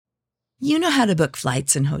You know how to book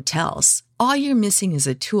flights and hotels. All you're missing is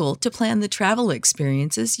a tool to plan the travel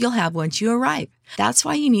experiences you'll have once you arrive. That's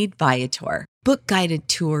why you need Viator. Book guided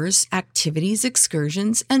tours, activities,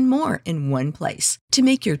 excursions, and more in one place to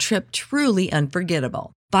make your trip truly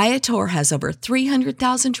unforgettable. Viator has over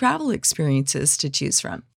 300,000 travel experiences to choose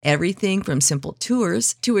from. Everything from simple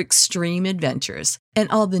tours to extreme adventures and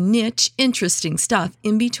all the niche, interesting stuff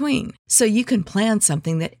in between. So you can plan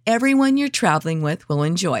something that everyone you're traveling with will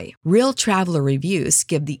enjoy. Real traveler reviews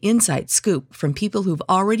give the inside scoop from people who've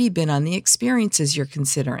already been on the experiences you're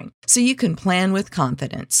considering. So you can plan with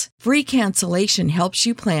confidence. Free cancellation helps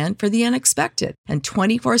you plan for the unexpected. And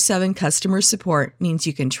 24/7 customer support means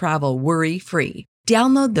you can travel worry-free.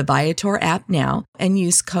 Download the Viator app now and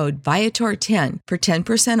use code Viator10 for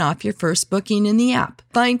 10% off your first booking in the app.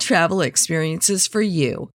 Find travel experiences for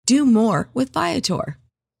you. Do more with Viator.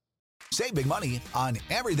 Save big money on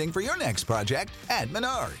everything for your next project at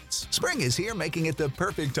Menards. Spring is here, making it the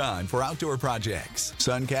perfect time for outdoor projects.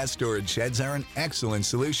 Suncast storage sheds are an excellent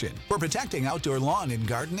solution for protecting outdoor lawn and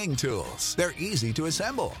gardening tools. They're easy to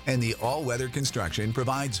assemble, and the all-weather construction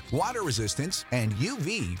provides water resistance and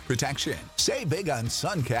UV protection. Save big on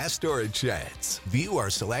Suncast storage sheds. View our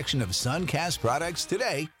selection of Suncast products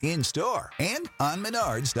today in store and on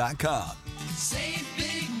Menards.com. Save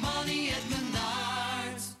big money at Menards.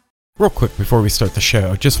 Real quick before we start the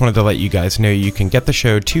show, just wanted to let you guys know you can get the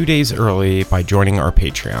show 2 days early by joining our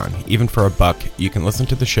Patreon. Even for $1, you can listen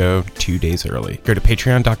to the show 2 days early. Go to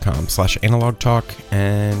patreon.com/analogtalk,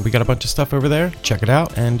 and we got a bunch of stuff over there. Check it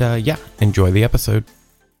out, and enjoy the episode.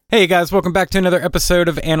 Hey guys, welcome back to another episode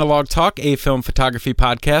of Analog Talk, a film photography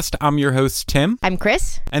podcast. I'm your host, Tim. I'm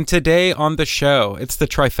Chris. And today on the show, it's the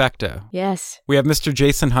trifecta. Yes. We have Mr.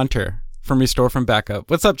 Jason Hunter from Restore from Backup.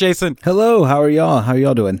 What's up, Jason? Hello, how are y'all? How are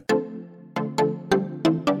y'all doing?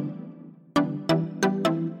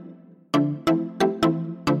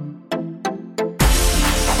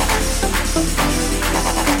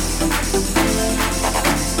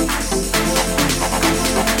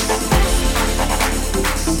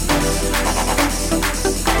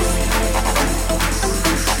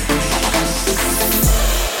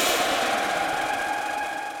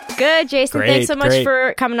 Good, Jason. Great, thanks so much great.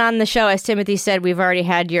 for coming on the show. As Timothy said, we've already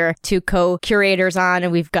had your two co-curators on,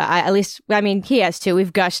 and we've got, he has two.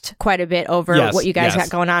 We've gushed quite a bit over what you guys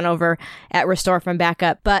got going on over at Restore from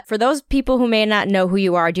Backup. But for those people who may not know who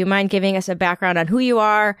you are, do you mind giving us a background on who you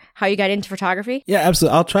are, how you got into photography? Yeah,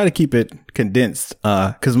 absolutely. I'll try to keep it condensed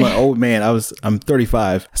because my old man, I'm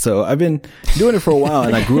 35. So I've been doing it for a while,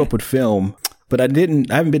 and I grew up with film. But I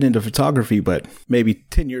haven't been into photography, but maybe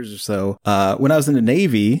 10 years or so. When I was in the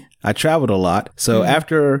Navy, I traveled a lot. So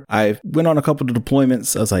after I went on a couple of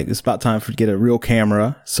deployments, I was like, it's about time to get a real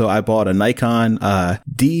camera. So I bought a Nikon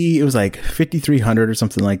D. It was like 5300 or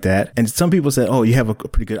something like that. And some people said, oh, you have a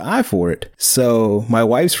pretty good eye for it. So my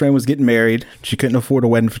wife's friend was getting married. She couldn't afford a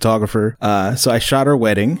wedding photographer. So I shot her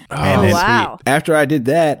wedding. And then wow. After I did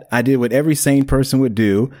that, I did what every sane person would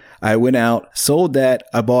do. I went out, sold that.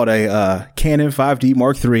 I bought a Canon 5D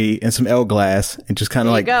Mark III and some L glass and just kind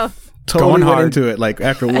of totally went into it like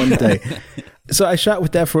after one day. So I shot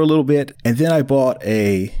with that for a little bit, and then I bought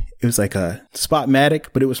it was like a Spotmatic,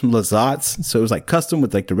 but it was from Lazats. So it was like custom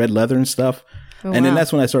with like the red leather and stuff. Oh, and then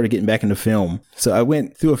that's when I started getting back into film. So I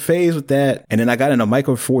went through a phase with that, and then I got into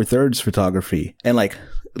Micro Four Thirds photography and like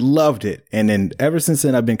loved it. And then ever since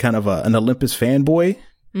then, I've been kind of an Olympus fanboy.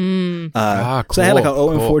 Cool, so I had like an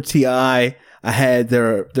OM4 Ti. I had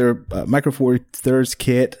their Micro Four Thirds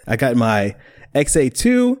kit. I got my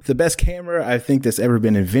XA2. The best camera I think that's ever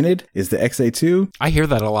been invented is the XA2. I hear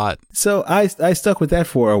that a lot. So I stuck with that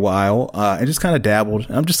for a while and just kind of dabbled.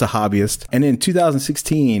 I'm just a hobbyist. And in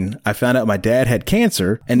 2016, I found out my dad had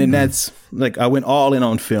cancer. And then that's like I went all in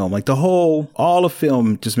on film. Like all of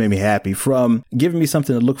film just made me happy, from giving me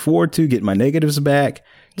something to look forward to, getting my negatives back,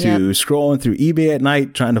 to scrolling through eBay at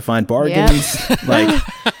night trying to find bargains. Like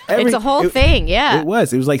it's a whole thing. Yeah, it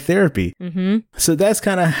was like therapy. So that's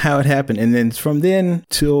kind of how it happened. And then from then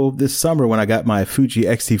till this summer when I got my Fuji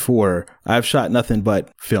X-T4, I've shot nothing but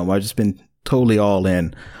film. I've just been totally all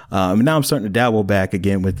in. Now I'm starting to dabble back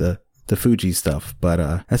again with the Fuji stuff,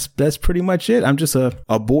 but that's pretty much it. I'm just a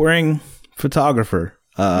boring photographer.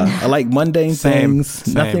 I like mundane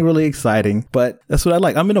things, nothing really exciting, but that's what I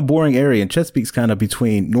like. I'm in a boring area, and Chesapeake's kind of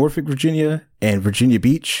between Norfolk, Virginia and Virginia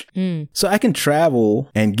Beach. So I can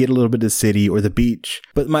travel and get a little bit of the city or the beach.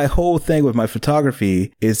 But my whole thing with my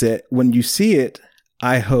photography is that when you see it,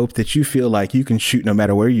 I hope that you feel like you can shoot no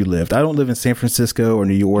matter where you lived. I don't live in San Francisco or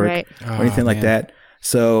New York or anything like that.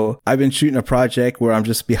 So I've been shooting a project where I'm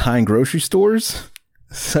just behind grocery stores.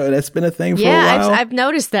 So that's been a thing for a while. Yeah, I've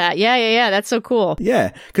noticed that. Yeah. That's so cool.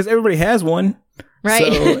 Yeah, because everybody has one.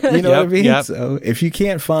 Right. So, you know what I mean? So if you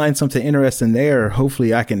can't find something interesting there,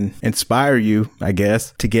 hopefully I can inspire you, I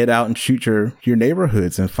guess, to get out and shoot your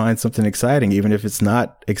neighborhoods and find something exciting, even if it's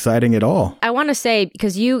not exciting at all. I want to say,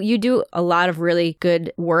 because you do a lot of really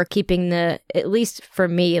good work keeping at least for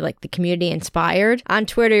me, like the community inspired. On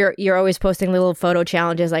Twitter, you're always posting little photo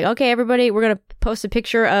challenges like, okay, everybody, we're going to post a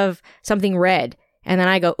picture of something red. And then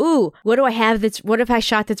I go, ooh, what do I have what if I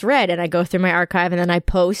shot that's red? And I go through my archive and then I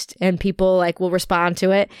post and people like will respond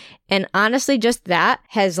to it. And honestly, just that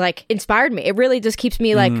has like inspired me. It really just keeps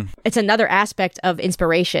me like, it's another aspect of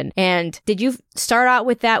inspiration. And did you start out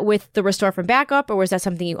with that with the Restore from Backup, or was that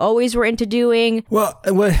something you always were into doing? Well,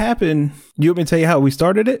 what happened, you want me to tell you how we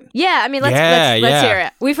started it? Yeah, I mean, let's hear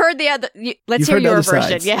it. We've heard the other, let's hear your version.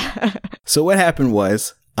 Sides. Yeah. So what happened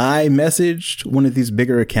was, I messaged one of these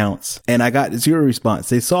bigger accounts and I got 0 response.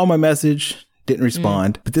 They saw my message, didn't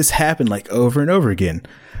respond, but this happened like over and over again.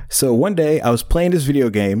 So one day I was playing this video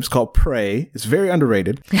game. It's called Prey. It's very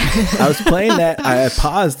underrated. I was playing that. I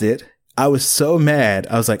paused it. I was so mad.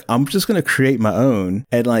 I was like, I'm just going to create my own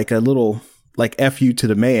and like a little like F you to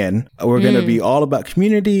the man. We're going to be all about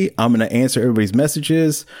community. I'm going to answer everybody's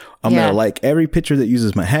messages. I'm going to like every picture that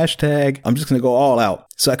uses my hashtag. I'm just going to go all out.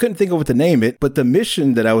 So I couldn't think of what to name it, but the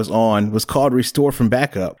mission that I was on was called Restore from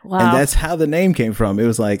Backup. Wow. And that's how the name came from. It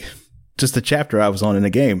was like just a chapter I was on in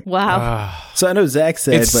the game. Wow. So I know Zach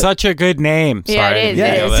said... It's such a good name. Yeah, Sorry. it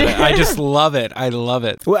is. I just love it. I love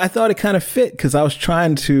it. Well, I thought it kind of fit because I was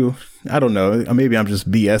trying to... I don't know. Maybe I'm just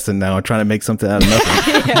BSing now, trying to make something out of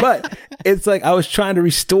nothing. But it's like I was trying to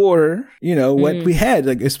restore, what we had.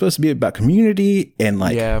 Like it's supposed to be about community and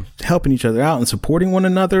like helping each other out and supporting one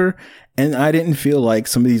another. And I didn't feel like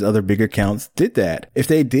some of these other big accounts did that. If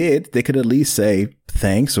they did, they could at least say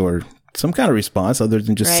thanks or some kind of response other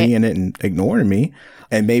than just seeing it and ignoring me.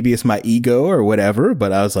 And maybe it's my ego or whatever.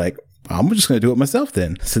 But I was like, I'm just going to do it myself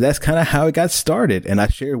then. So that's kind of how it got started. And I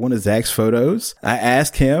shared one of Zach's photos. I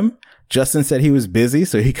asked him. Justin said he was busy,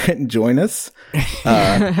 so he couldn't join us.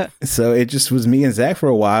 So it just was me and Zach for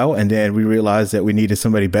a while. And then we realized that we needed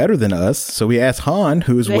somebody better than us. So we asked Han,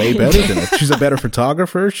 who is way better than us. She's a better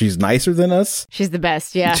photographer. She's nicer than us. She's the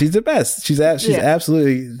best. Yeah. She's the best. She's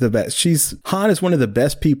absolutely the best. Han is one of the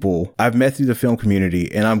best people I've met through the film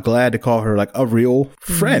community. And I'm glad to call her like a real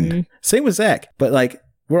friend. Same with Zach. But like,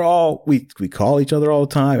 we call each other all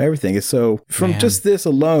the time, everything. And so from just this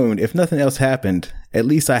alone, if nothing else happened, at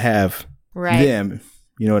least I have them.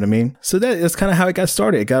 You know what I mean? So that's kind of how it got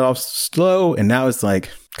started. It got off slow and now it's like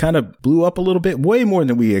kind of blew up a little bit, way more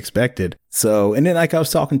than we expected. So, and then like I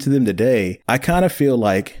was talking to them today, I kind of feel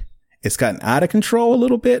like it's gotten out of control a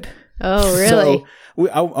little bit. Oh, really? So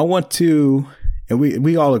I want to... And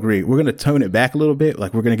we all agree, we're going to tone it back a little bit.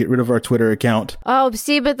 Like we're going to get rid of our Twitter account. Oh,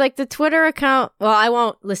 see, but like the Twitter account, well, I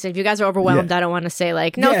won't listen. If you guys are overwhelmed, I don't want to say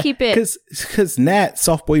like, no, keep it. Because Nat,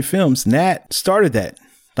 Softboy Films, Nat started that.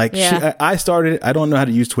 Like I started it. I don't know how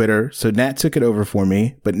to use Twitter. So Nat took it over for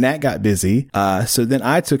me, but Nat got busy. So then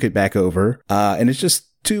I took it back over. And it's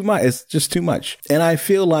just too much. It's just too much. And I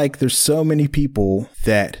feel like there's so many people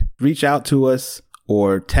that reach out to us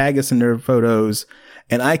or tag us in their photos.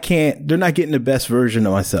 And they're not getting the best version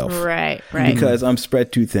of myself. Right. Because I'm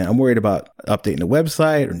spread too thin. I'm worried about updating the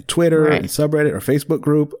website or Twitter and subreddit or Facebook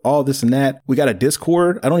group, all this and that. We got a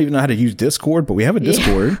Discord. I don't even know how to use Discord, but we have a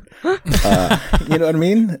Discord. You know what I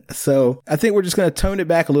mean? So I think we're just going to tone it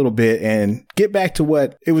back a little bit and get back to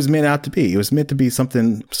what it was meant out to be. It was meant to be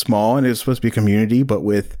something small and it was supposed to be a community, but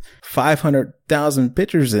with 500,000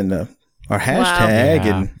 pictures in our hashtag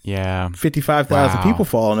and 55,000 people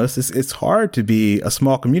following us. It's hard to be a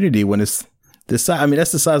small community when it's this size. I mean,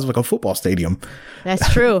 that's the size of like a football stadium.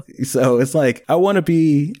 That's true. So it's like, I want to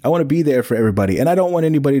be there for everybody. And I don't want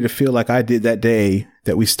anybody to feel like I did that day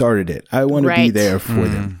that we started it. I want to be there for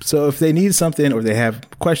them. So if they need something or they have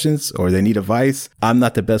questions or they need advice, I'm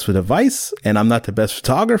not the best with advice and I'm not the best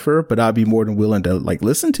photographer, but I'll be more than willing to like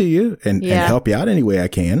listen to you and help you out any way I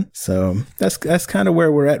can. So that's kind of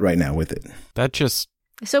where we're at right now with it. That just...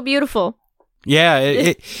 So beautiful.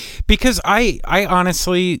 Yeah, because I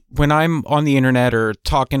honestly, when I'm on the internet or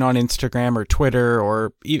talking on Instagram or Twitter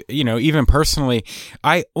or, even personally,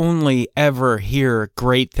 I only ever hear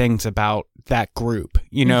great things about that group.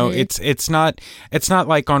 You know, it's not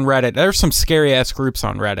like on Reddit. There's some scary ass groups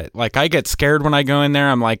on Reddit. Like, I get scared when I go in there.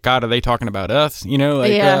 I'm like, God, are they talking about us? You know,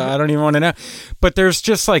 like, I don't even want to know. But there's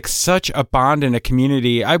just like such a bond in a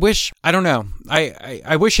community. I wish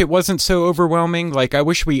it wasn't so overwhelming. Like, I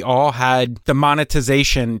wish we all had the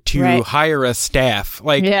monetization to hire a staff.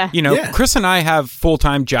 Like, you know, Chris and I have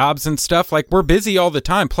full-time jobs and stuff. Like, we're busy all the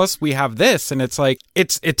time. Plus we have this, and it's like,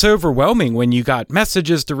 it's overwhelming when you got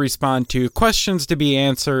messages to respond to, questions to be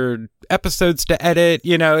answered, episodes to edit.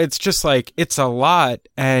 You know, it's just like, it's a lot,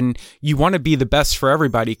 and you want to be the best for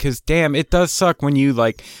everybody, because damn, it does suck when you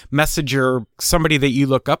like message somebody that you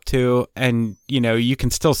look up to, and you know, you can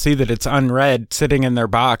still see that it's unread sitting in their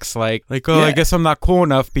box, like I guess I'm not cool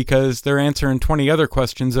enough because they're answering 20 other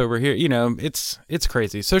questions over here. You know, it's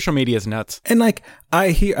crazy. Social media is nuts. And like,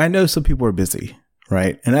 I know some people are busy,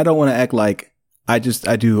 right? And I don't want to act like I'm just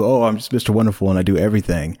Mr. Wonderful and I do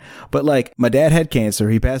everything. But like, my dad had cancer.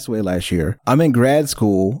 He passed away last year. I'm in grad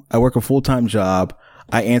school. I work a full-time job.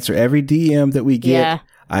 I answer every DM that we get. Yeah.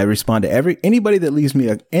 I respond to anybody that leaves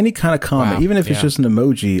me any kind of comment, even if it's just an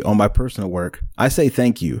emoji on my personal work. I say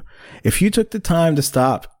thank you. If you took the time to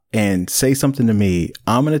stop and say something to me,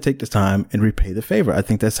 I'm going to take the time and repay the favor. I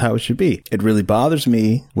think that's how it should be. It really bothers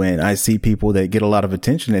me when I see people that get a lot of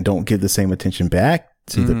attention and don't give the same attention back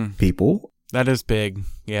to the people. That is big.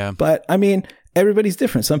 Yeah. But I mean, everybody's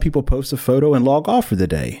different. Some people post a photo and log off for the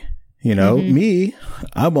day. You know, me,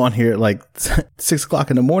 I'm on here at like 6 o'clock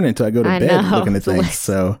in the morning until I go to bed looking at things.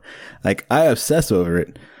 So like, I obsess over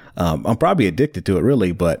it. I'm probably addicted to it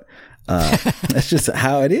really, but that's just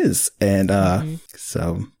how it is. And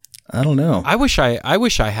so I don't know. I wish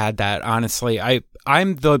I had that, honestly.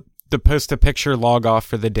 I'm the post a picture, log off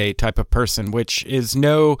for the day type of person, which is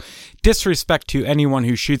no disrespect to anyone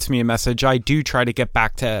who shoots me a message. I do try to get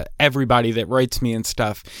back to everybody that writes me and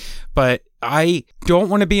stuff, but I don't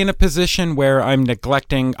want to be in a position where I'm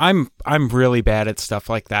neglecting. I'm really bad at stuff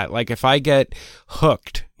like that. Like, if I get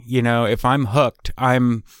hooked, you know, if I'm hooked,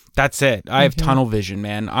 that's it. I have tunnel vision,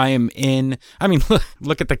 man.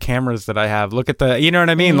 Look at the cameras that I have. Look at you know what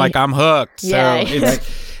I mean? Like, I'm hooked. So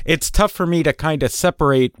it's tough for me to kind of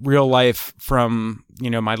separate real life from, you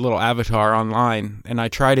know, my little avatar online. And I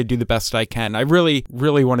try to do the best I can. I really,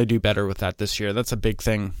 really want to do better with that this year. That's a big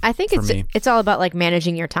thing. I think it's all about like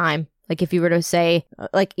managing your time. Like, if you were to say,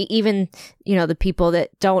 like, even, you know, the people that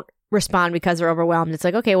don't respond because they're overwhelmed, it's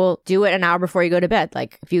like, okay, well, do it an hour before you go to bed.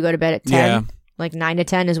 Like, if you go to bed at 10, like 9 to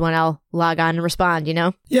 10 is when I'll log on and respond, you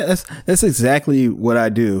know? Yeah, that's exactly what I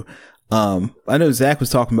do. I know Zach was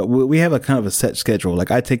talking about, we have a kind of a set schedule.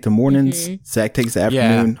 Like, I take the mornings, Zach takes the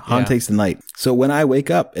afternoon, Han takes the night. So when I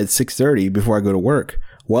wake up at 6:30 before I go to work,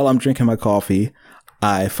 while I'm drinking my coffee,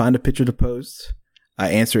 I find a picture to post. I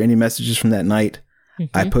answer any messages from that night.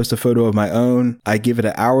 I post a photo of my own. I give it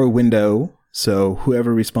an hour window. So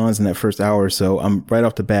whoever responds in that first hour or so, I'm right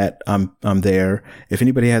off the bat, I'm there. If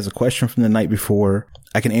anybody has a question from the night before,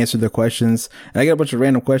 I can answer their questions. And I get a bunch of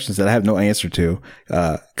random questions that I have no answer to.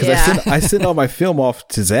 Cause I send all my film off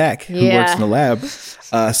to Zach, who works in the lab.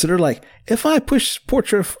 So they're like, if I push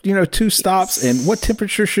portrait, 2 stops, and what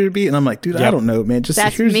temperature should it be? And I'm like, dude, I don't know, man.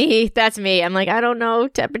 That's me. I'm like, I don't know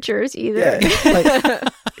temperatures either. Yeah,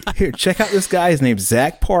 here, check out this guy. His name's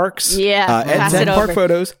Zach Parks. At Zach Park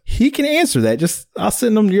Photos. He can answer that. I'll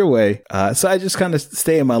send them your way. So I just kind of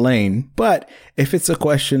stay in my lane. But if it's a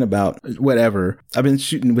question about whatever, I've been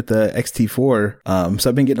shooting with the X-T4. So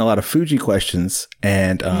I've been getting a lot of Fuji questions,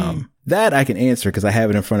 and that I can answer because I have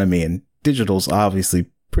it in front of me. And digital's obviously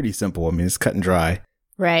pretty simple. I mean, it's cut and dry.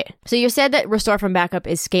 Right. So you said that Restore from Backup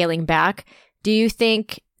is scaling back. Do you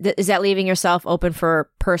think is that leaving yourself open for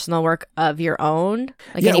personal work of your own?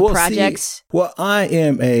 Like any projects? I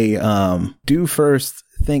am a do first,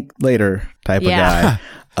 think later type of guy.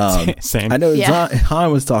 Same. I know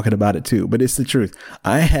Han was talking about it too, but it's the truth.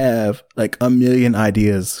 I have like a million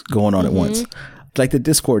ideas going on at once. Like the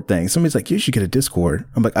Discord thing. Somebody's like, you should get a Discord.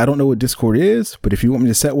 I'm like, I don't know what Discord is, but if you want me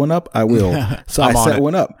to set one up, I will. So I set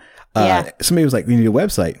one up. Somebody was like, you need a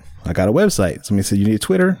website. I got a website. Somebody said, you need a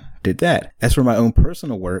Twitter. Did that. As for my own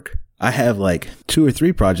personal work, I have like 2 or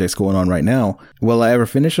 3 projects going on right now. Will I ever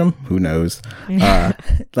finish them? Who knows?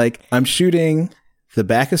 Like, I'm shooting the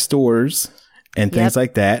back of stores and things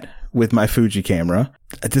like that with my Fuji camera.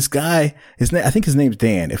 This guy, I think his name's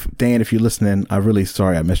Dan. If you're listening, I'm really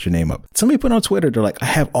sorry I messed your name up. Somebody put on Twitter, they're like, I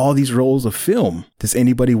have all these rolls of film. Does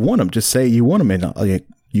anybody want them? Just say you want them and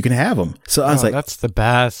you can have them. So I was like, that's the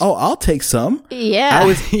best. Oh, I'll take some. Yeah.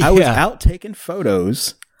 I was out taking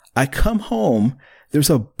photos. I come home. There's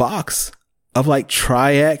a box of like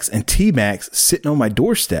Tri-X and T-Max sitting on my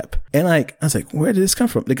doorstep. And like, I was like, where did this come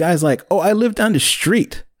from? The guy's like, oh, I live down the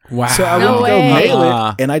street. Wow. So I went to go mail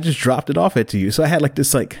it, and I just dropped it off to you. So I had like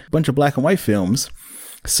this like bunch of black and white films.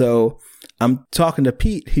 So I'm talking to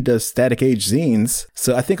Pete. He does Static Age zines.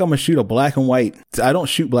 So I think I'm going to shoot a black and white. I don't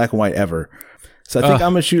shoot black and white ever. So I think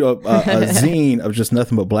I'm going to shoot a zine of just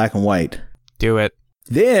nothing but black and white. Do it.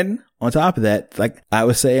 Then on top of that, like I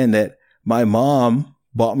was saying that my mom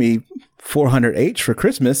bought me 400H for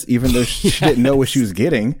Christmas, even though she didn't know what she was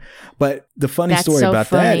getting. But the funny story about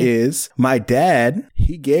that is my dad,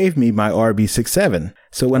 he gave me my RB67.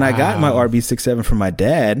 So when I got my RB67 from my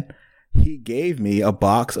dad, he gave me a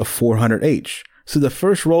box of 400H. So the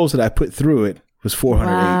first rolls that I put through it was 400H.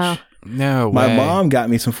 Wow. No way. My mom got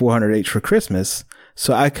me some 400H for Christmas.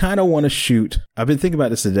 So I kind of want to shoot. I've been thinking about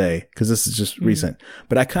this today because this is just recent,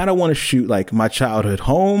 but I kind of want to shoot like my childhood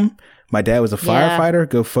home. My dad was a firefighter.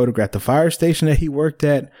 Go photograph the fire station that he worked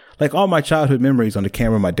at. Like all my childhood memories on the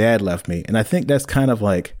camera my dad left me. And I think that's kind of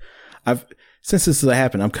like, since this has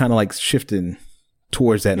happened, I'm kind of like shifting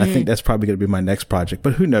towards that. And I think that's probably going to be my next project,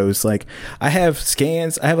 but who knows? Like I have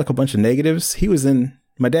scans. I have like a bunch of negatives.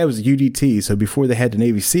 My dad was a UDT. So before they had the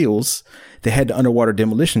Navy SEALs, they had the underwater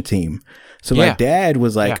demolition team. So my dad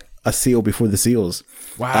was like a SEAL before the SEALs.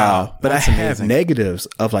 Wow. But I have negatives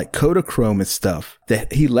of like Kodachrome and stuff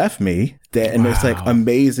that he left me and there's like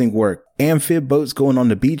amazing work. Amphib boats going on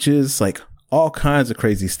the beaches, like all kinds of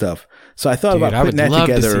crazy stuff. So I thought about putting that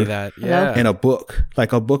together in a book,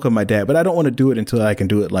 like a book of my dad, but I don't want to do it until I can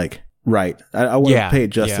do it like right. I want to pay it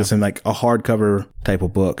justice in like a hardcover type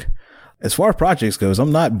of book. As far as projects goes,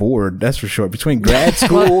 I'm not bored. That's for sure. Between grad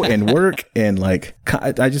school and work and like,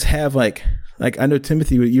 I just have like I know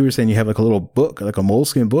Timothy, you were saying you have like a little book, like a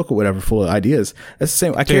moleskin book or whatever, full of ideas. That's the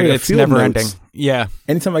same. I carry a field never notes. ending. Yeah.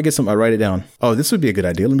 Anytime I get something, I write it down. Oh, this would be a good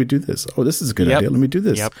idea. Let me do this. Oh, this is a good idea. Let me do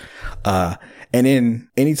this. Yep. And then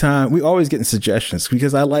anytime we always getting suggestions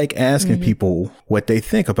because I like asking people what they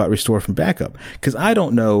think about Restore from Backup because I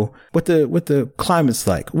don't know what the climate's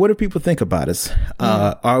like. What do people think about us?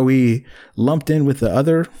 Are we lumped in with the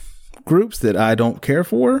other groups that I don't care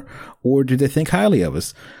for, or do they think highly of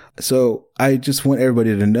us? So I just want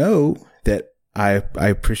everybody to know that I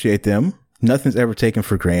appreciate them. Nothing's ever taken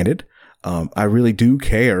for granted. I really do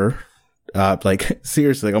care. Like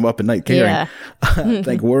seriously, like I'm up at night caring,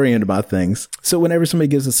 like worrying about things. So whenever somebody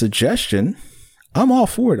gives a suggestion, I'm all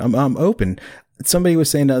for it. I'm open. Somebody was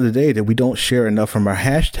saying the other day that we don't share enough from our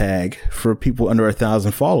hashtag for people under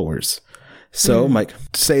 1,000 followers. So I'm like,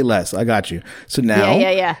 say less. I got you. So now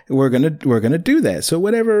we're gonna do that. So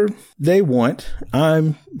whatever they want,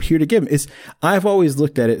 I'm here to give them. I've always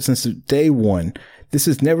looked at it since day one. This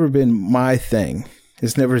has never been my thing.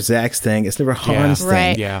 It's never Zach's thing. It's never Han's thing.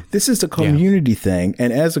 Right. Yeah. This is a community thing.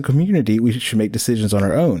 And as a community, we should make decisions on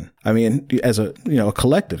our own. I mean, as a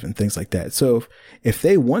collective and things like that. So if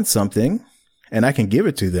they want something and I can give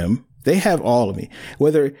it to them, they have all of me,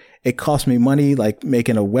 whether it costs me money, like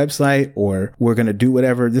making a website or we're going to do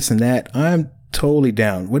whatever, this and that. I'm totally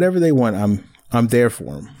down. Whatever they want, I'm there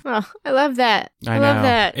for them. Oh, I love that. I love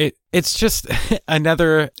that. It's just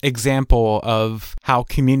another example of how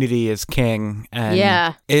community is king.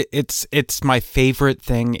 And it's my favorite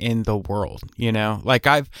thing in the world. Like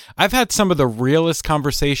I've had some of the realest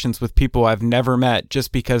conversations with people I've never met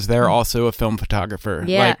just because they're also a film photographer.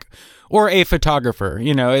 Yeah. Or a photographer,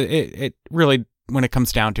 it really, when it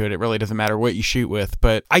comes down to it, it really doesn't matter what you shoot with.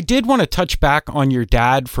 But I did want to touch back on your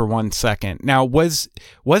dad for 1 second. Now, was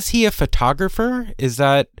he a photographer? Was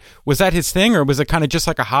that his thing, or was it kind of just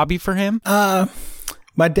like a hobby for him?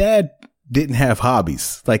 My dad didn't have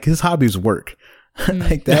hobbies. Like his hobbies work.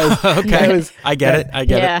 Like that. Okay. I get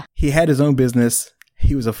it. He had his own business.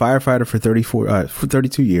 He was a firefighter for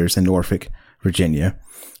 32 years in Norfolk, Virginia.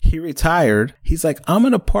 He retired. He's like, I'm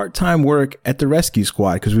going to part-time work at the rescue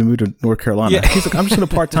squad because we moved to North Carolina. Yeah. He's like, I'm just going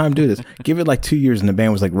to part-time do this. Give it like 2 years and the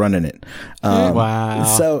band was like running it. Wow.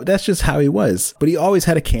 So that's just how he was. But he always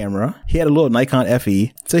had a camera. He had a little Nikon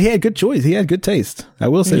FE. So he had good choice. He had good taste. I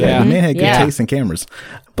will say that. The man had good taste in cameras.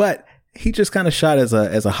 But he just kind of shot as a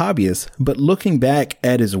hobbyist. But looking back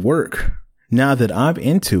at his work, now that I'm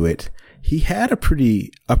into it, he had a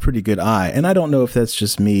pretty good eye. And I don't know if that's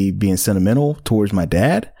just me being sentimental towards my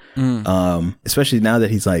dad, especially now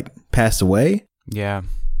that he's like passed away. Yeah.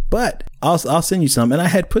 But I'll send you some. And I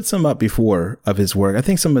had put some up before of his work. I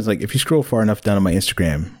think someone's like, if you scroll far enough down on my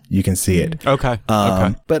Instagram, you can see it. Okay.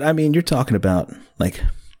 But I mean, you're talking about like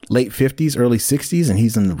late 50s, early 60s, and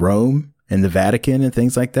he's in Rome and the Vatican and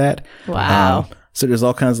things like that. Wow. So there's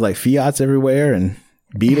all kinds of like Fiats everywhere and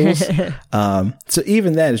Beatles. So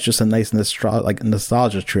even that is just a nice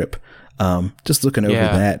nostalgia trip. just looking over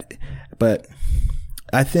that. But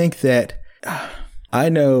I think that I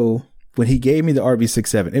know when he gave me the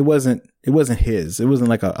RV67, it wasn't his. It wasn't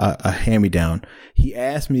like a hand-me-down. He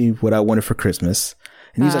asked me what I wanted for Christmas.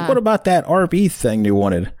 And he's like, what about that RV thing you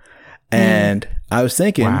wanted? And I was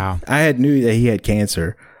thinking, I had knew that he had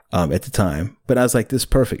cancer at the time. But I was like, this is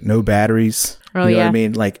perfect. No batteries. Oh, you know what I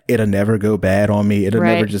mean? Like, it'll never go bad on me. It'll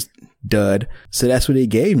never just dud. So that's what he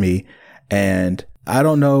gave me. And I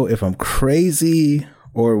don't know if I'm crazy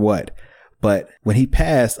or what. But when he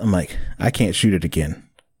passed, I'm like, I can't shoot it again.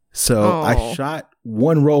 So I shot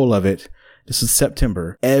one roll of it. This was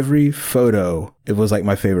September. Every photo, it was like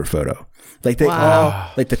my favorite photo. Like they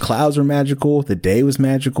all, like the clouds were magical. The day was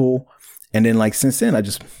magical. And then like since then,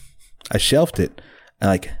 I shelved it. And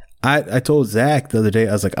like I told Zach the other day,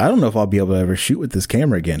 I was like, I don't know if I'll be able to ever shoot with this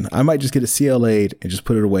camera again. I might just get a CL8 and just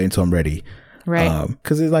put it away until I'm ready. Right.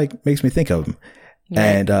 Cause it like makes me think of him.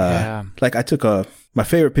 Right. And like I took my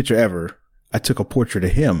favorite picture ever. I took a portrait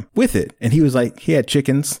of him with it. And he was like, he had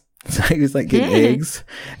chickens. So he was like getting eggs.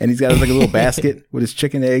 And he's got like a little basket with his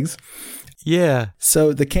chicken eggs. Yeah.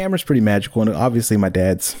 So the camera's pretty magical. And obviously my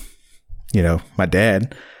dad's, my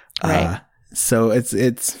dad. Right. So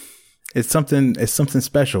it's something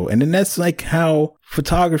special. And then that's like how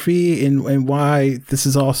photography and why this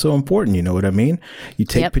is all so important. You know what I mean? You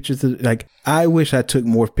take pictures of, like, I wish I took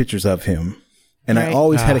more pictures of him. And I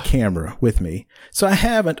always had a camera with me. So I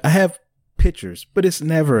have pictures, but it's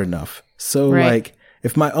never enough. So like,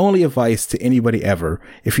 if my only advice to anybody ever,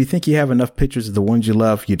 if you think you have enough pictures of the ones you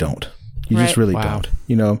love, you don't. You just really don't.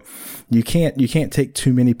 You can't take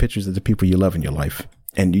too many pictures of the people you love in your life,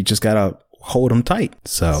 and you just gotta hold them tight.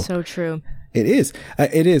 So true. It is,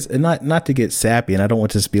 and not to get sappy, and I don't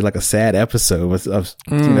want this to be like a sad episode of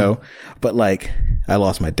but like I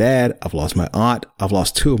lost my dad, I've lost my aunt, I've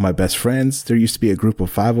lost two of my best friends. There used to be a group of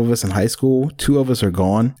 5 of us in high school. 2 of us are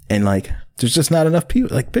gone, and like there's just not enough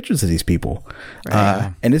people, like pictures of these people.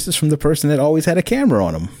 And this is from the person that always had a camera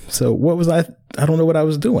on them. So what was I don't know what I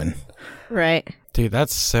was doing. Right. Dude,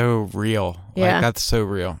 that's so real. Yeah. Like, that's so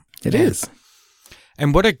real. It is.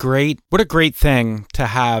 And what a great thing to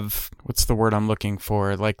have. What's the word I'm looking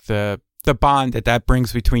for? Like the bond that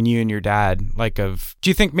brings between you and your dad. Do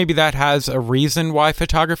you think maybe that has a reason why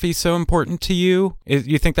photography is so important to you?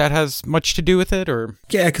 You think that has much to do with it, or?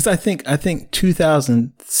 Yeah, because I think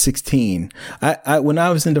 2016. I when I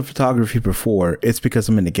was into photography before, it's because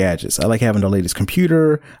I'm into gadgets. I like having the latest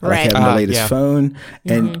computer. I like having the latest phone,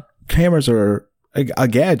 and cameras are a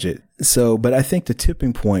gadget. So, but I think the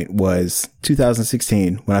tipping point was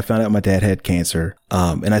 2016 when I found out my dad had cancer.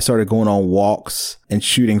 And I started going on walks and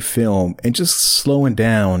shooting film and just slowing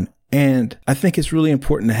down. And I think it's really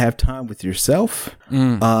important to have time with yourself.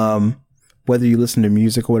 Whether you listen to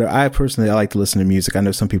music or whatever. I like to listen to music. I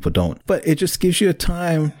know some people don't, but it just gives you a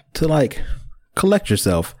time to like collect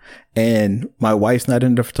yourself. And my wife's not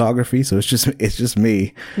into photography, so it's just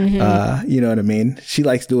me. You know what I mean? She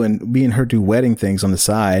likes me and her do wedding things on the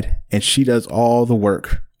side, and she does all the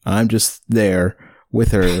work. I'm just there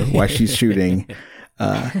with her while she's shooting.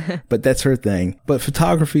 But that's her thing. But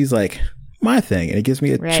photography is like my thing, and it gives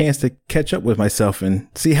me a chance to catch up with myself and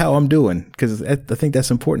see how I'm doing, because I think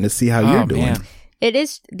that's important to see how you're doing. Man. It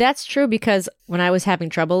is. That's true, because when I was having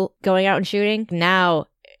trouble going out and shooting, now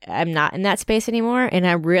I'm not in that space anymore, and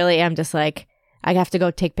I really am just like, I have to go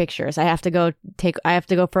take pictures. I have to go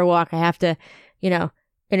for a walk. I have to, and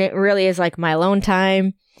it really is like my alone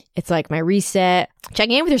time. It's like my reset,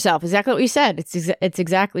 checking in with yourself. Exactly what you said. It's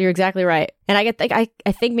exactly, you're exactly right. And I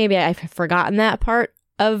think maybe I've forgotten that part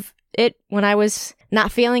of it when I was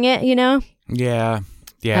not feeling it, Yeah.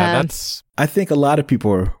 That's. I think a lot of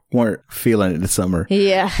people weren't feeling it this summer.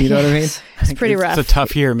 Yeah. You know what I mean? It's pretty rough. It's a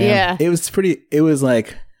tough year, man. Yeah. It was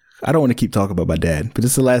like, I don't want to keep talking about my dad, but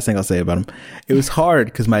this is the last thing I'll say about him. It was hard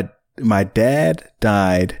because my dad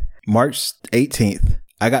died March 18th.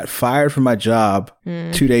 I got fired from my job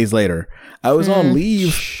 2 days later. I was on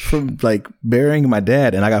leave from like burying my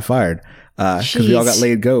dad, and I got fired because we all got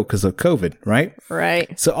laid go because of COVID, right?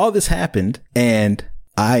 Right. So all this happened, and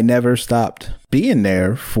I never stopped being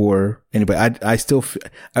there for anybody.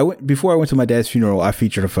 Before I went to my dad's funeral, I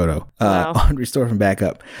featured a photo on Restore from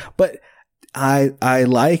Backup, but I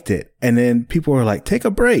liked it. And then people were like, take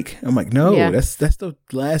a break. I'm like, no, that's the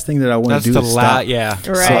last thing that I want to do. Stop. Yeah.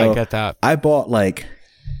 Right. So I get that. I bought last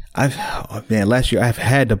year I've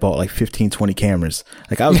had to bought like 15, 20 cameras.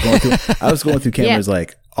 Like I was going through cameras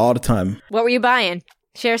like all the time. What were you buying?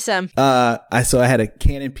 Share some. I had a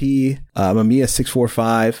Canon P, Mamiya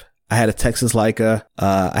 645. I had a Texas Leica.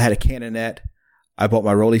 I had a Canonet. I bought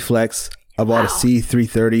my Rolleiflex. I bought a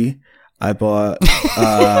C330. I bought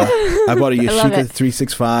a Yashica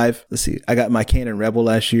 365. Let's see. I got my Canon Rebel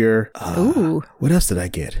last year. Ooh. What else did I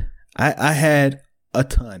get? I had a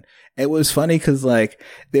ton. It was funny because like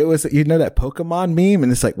there was, you know, that Pokemon meme,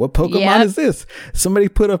 and it's like, what Pokemon is this? Somebody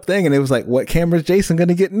put up thing, and it was like, what camera is Jason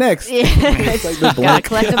gonna get next? Yeah. It's like the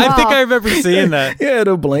blank. I think I remember seeing that. Yeah,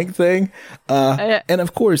 the blank thing. And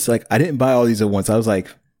of course, like I didn't buy all these at once. I was like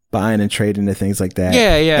buying and trading and things like that.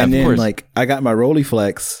 Yeah, and of then course. like I got my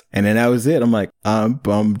Rolleiflex, and then that was it. I'm like,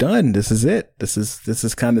 I'm done. This is it. This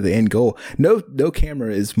is kind of the end goal. No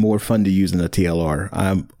camera is more fun to use than a TLR.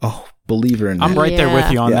 I'm believer in that. I'm right there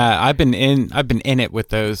with you on Yeah. that. I've been in it with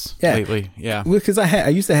those lately. Yeah. Because I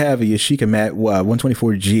used to have a Yashica Mat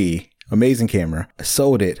 124G, amazing camera. I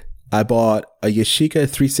sold it. I bought a Yashica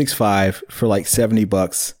 365 for like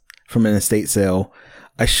 $70 from an estate sale.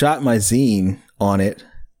 I shot my zine on it.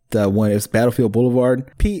 The one, it was Battlefield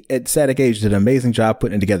Boulevard. Pete at Static Age did an amazing job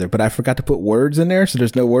putting it together, but I forgot to put words in there, so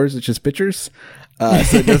there's no words, it's just pictures.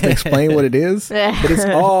 So it doesn't explain what it is. But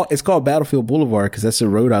it's called Battlefield Boulevard because that's the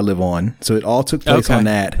road I live on. So it all took place on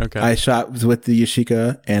that. Okay. I shot with the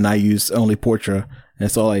Yashica and I used only Portra.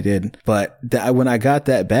 That's all I did. But when I got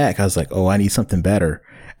that back, I was like, oh, I need something better.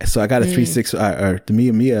 So I got a the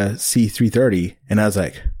Miyamiya C330, and I was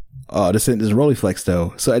like, oh, this is Rolleiflex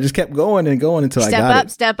though. So I just kept going and going until I got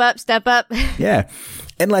it. Step up. Yeah.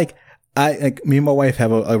 And like me and my wife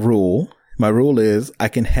have a rule. My rule is I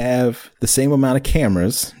can have the same amount of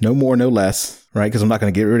cameras, no more, no less, right? Because I'm not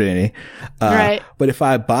going to get rid of any. Right. But if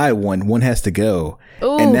I buy one has to go.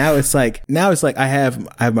 Ooh. And now it's like I have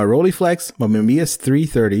my Rolleiflex, my Mamiya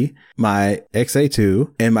 330, my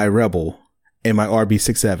XA2, and my Rebel, and my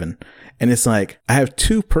RB67. And it's like, I have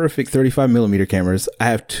two perfect 35mm cameras. I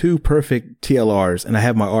have two perfect TLRs, and I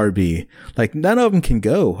have my RB. Like, none of them can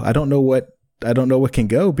go. I don't know what can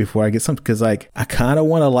go before I get something. Cause like, I kind of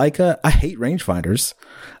want a Leica. I hate rangefinders.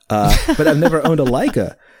 But I've never owned a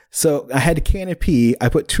Leica. So I had the Canon P. I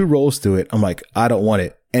put 2 rolls to it. I'm like, I don't want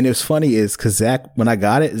it. And it was funny is because Zach, when I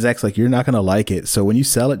got it, Zach's like, you're not going to like it. So when you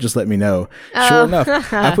sell it, just let me know. Sure enough,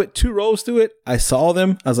 I put 2 rolls to it. I saw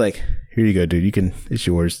them. I was like, here you go, dude. It's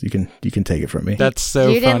yours. You can take it from me. That's so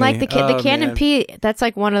funny. You didn't like the Canon man. P. That's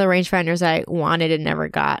like one of the rangefinders I wanted and never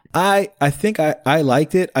got. I think I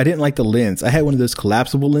liked it. I didn't like the lens. I had one of those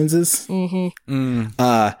collapsible lenses. Mm-hmm.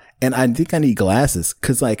 And I think I need glasses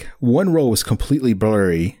because like one roll was completely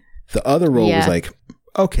blurry. The other roll was like,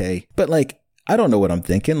 okay. But like, I don't know what I'm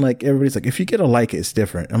thinking. Like everybody's like, if you get a Leica, it's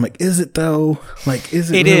different. I'm like, is it though? Like, is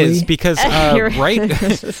it? It really? is because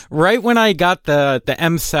right when I got the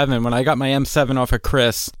M7, when I got my M7 off of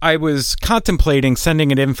Chris, I was contemplating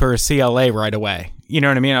sending it in for a CLA right away. You know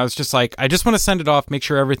what I mean? I was just like, I just want to send it off, make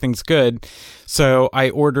sure everything's good. So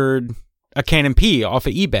I ordered a Canon P off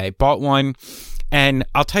of eBay, bought one. And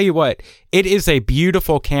I'll tell you what, it is a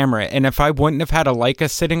beautiful camera. And if I wouldn't have had a Leica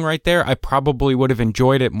sitting right there, I probably would have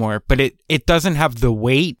enjoyed it more. But it doesn't have the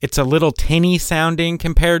weight. It's a little tinny sounding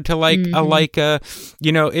compared to like a Leica.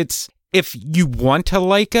 You know, if you want a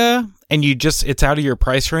Leica and it's out of your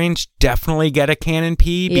price range, definitely get a Canon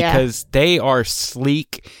P because they are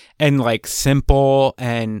sleek and like simple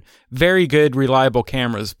and very good, reliable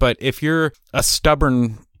cameras. But if you're a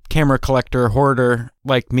stubborn camera collector hoarder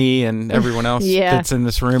like me and everyone else that's in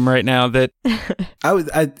this room right now, that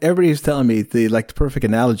everybody was telling me the perfect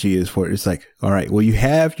analogy is for it. It's like, all right, well, you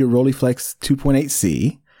have your Rolleiflex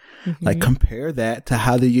 2.8C, like compare that to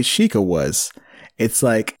how the Yashica was. It's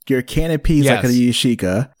like your Canon P is like a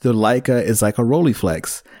Yashica, the Leica is like a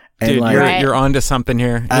Rolleiflex. And dude, like, you're onto something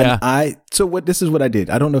here. This is what I did.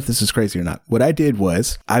 I don't know if this is crazy or not. What I did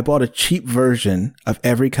was I bought a cheap version of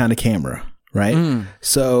every kind of camera. Right.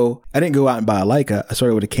 So I didn't go out and buy a Leica. I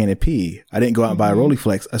started with a Canon P. I didn't go out and buy a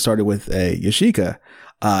Rolleiflex. I started with a Yashica.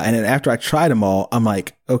 And then after I tried them all, I'm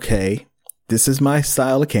like, okay, this is my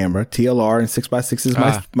style of camera. TLR and 6x6 is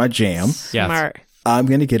my jam. Smart. I'm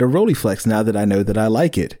going to get a Rolleiflex now that I know that I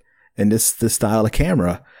like it. And this style of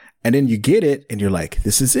camera. And then you get it and you're like,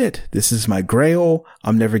 this is it. This is my grail.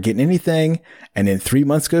 I'm never getting anything. And then 3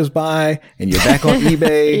 months goes by and you're back on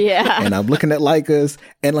eBay and I'm looking at Leicas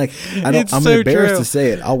and like, I'm embarrassed to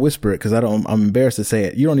say it. I'll whisper it because I'm embarrassed to say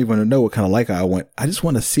it. You don't even know what kind of Leica I want. I just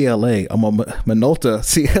want a CLA. I'm a Minolta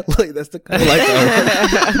CLA. That's the kind of Leica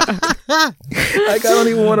I want. Like, I don't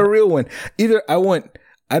even want a real one. Either I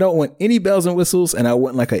don't want any bells and whistles and I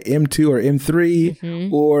want like a M2 or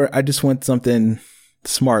M3 or I just want something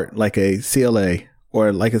smart like a CLA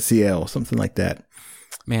or like a CL, something like that.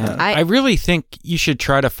 Man, I really think you should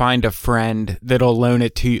try to find a friend that'll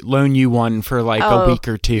loan you one for like a week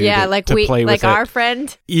or two. Yeah, to play with our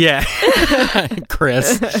friend. Yeah,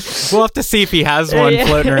 Chris. We'll have to see if he has one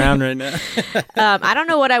floating around right now. I don't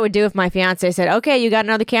know what I would do if my fiance said, "Okay, you got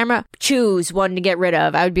another camera. Choose one to get rid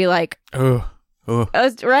of." I would be like, "Oh,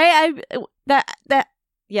 right."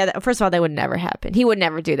 First of all, that would never happen. He would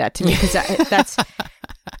never do that to me because that's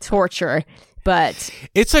torture. But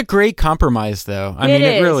it's a great compromise, though. I mean,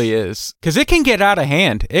 it really is. Because it can get out of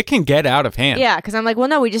hand. Yeah, because I'm like, well,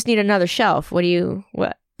 no, we just need another shelf.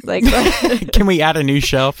 Like, can we add a new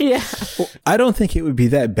shelf? Yeah. Well, I don't think it would be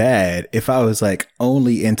that bad if I was like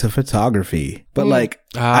only into photography. But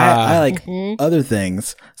I like other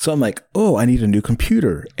things. So I'm like, oh, I need a new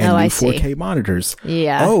computer and new 4K monitors.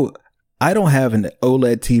 Yeah. Oh, I don't have an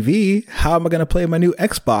OLED TV. How am I going to play my new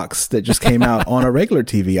Xbox that just came out on a regular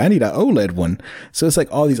TV? I need an OLED one. So it's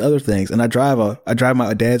like all these other things. And I drive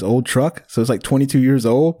my dad's old truck. So it's like 22 years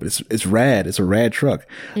old, but it's rad. It's a rad truck.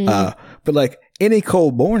 But like any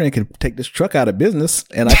cold morning can take this truck out of business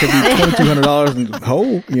and I could be $2,200 in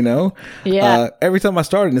hole, you know? Yeah. Every time I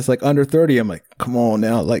start and it's like under 30, I'm like, come on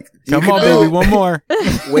now. Like, come on, baby, one more.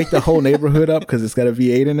 Wake the whole neighborhood up because it's got a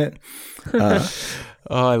V8 in it.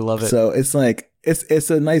 Oh, I love it. So it's like, it's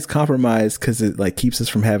a nice compromise because it like keeps us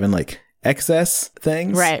from having like excess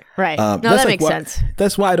things. Right. No, that makes sense.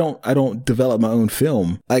 That's why I don't develop my own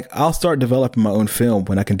film. Like I'll start developing my own film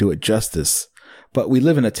when I can do it justice. But we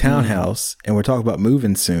live in a townhouse and we're talking about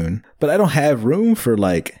moving soon, but I don't have room for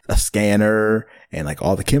like a scanner and like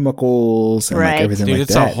all the chemicals and like everything. Dude, like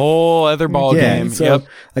it's that. a whole other ball game. So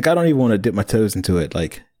like, I don't even want to dip my toes into it.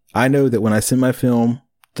 Like I know that when I send my film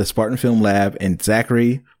to Spartan Film Lab and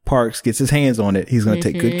Zachary Parks gets his hands on it, he's going to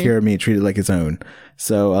take good care of me and treat it like his own.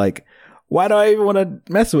 So like, why do I even want to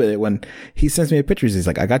mess with it when he sends me pictures? He's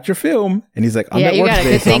like, I got your film. And he's like, I'm at work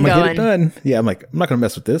today, so I'm going to get it done. Yeah, I'm like, I'm not going to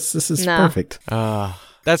mess with this. This is perfect.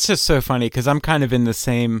 That's just so funny because I'm kind of in the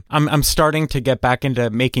same. I'm starting to get back into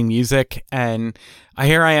making music, and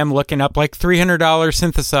here I am looking up like $300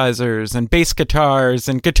 synthesizers and bass guitars,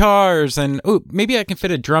 and maybe I can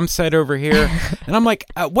fit a drum set over here. And I'm like,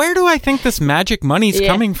 where do I think this magic money's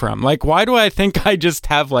coming from? Like, why do I think I just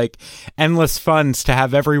have like endless funds to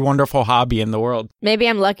have every wonderful hobby in the world? Maybe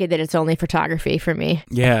I'm lucky that it's only photography for me.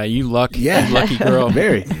 Yeah, you lucky girl.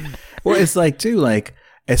 Very. Well, it's like too like.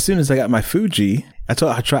 As soon as I got my Fuji, I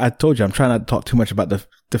told you I'm trying not to talk too much about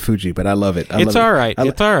the Fuji, but I love it. It's all right.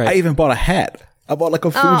 I even bought a hat. I bought like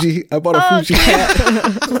a Fuji. I bought a Fuji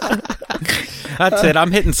hat. That's it.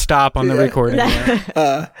 I'm hitting stop on the recording.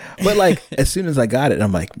 But like, as soon as I got it,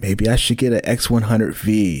 I'm like, maybe I should get an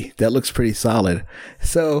X100V. That looks pretty solid.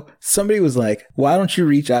 So somebody was like, why don't you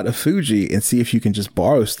reach out to Fuji and see if you can just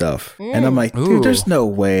borrow stuff? And I'm like, dude, there's no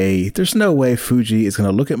way. There's no way Fuji is going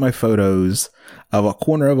to look at my photos of a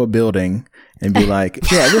corner of a building and be like,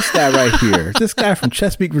 yeah, this guy right here, this guy from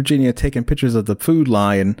Chesapeake, Virginia, taking pictures of the Food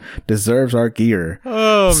Lion deserves our gear.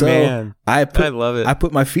 Oh, so man. I love it. I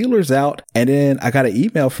put my feelers out, and then I got an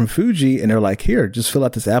email from Fuji, and they're like, here, just fill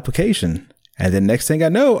out this application. And then next thing I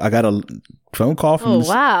know, I got a phone call from this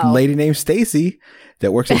lady named Stacy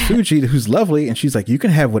that works at Fuji, who's lovely. And she's like, you can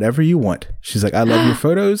have whatever you want. She's like, I love your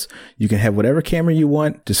photos. You can have whatever camera you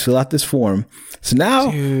want. Just fill out this form. So now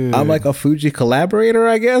I'm like a Fuji collaborator,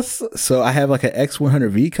 I guess. So I have like an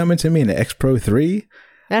X100V coming to me and an X Pro 3.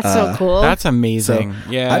 That's so cool. That's amazing.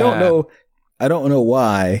 So yeah. I don't know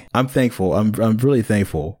why. I'm thankful. I'm really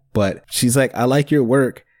thankful. But she's like, I like your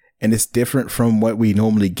work. And it's different from what we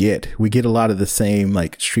normally get. We get a lot of the same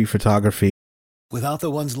like street photography. Without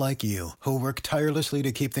the ones like you, who work tirelessly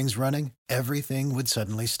to keep things running, everything would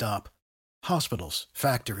suddenly stop. Hospitals,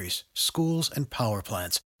 factories, schools, and power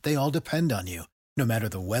plants, they all depend on you. No matter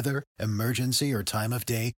the weather, emergency, or time of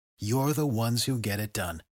day, you're the ones who get it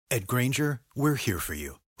done. At Grainger, we're here for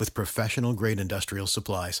you with professional-grade industrial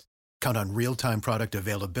supplies. Count on real-time product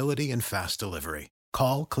availability and fast delivery.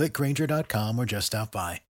 Call, clickgrainger.com, or just stop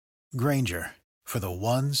by. Grainger, for the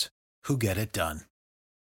ones who get it done.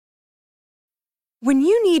 When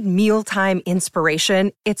you need mealtime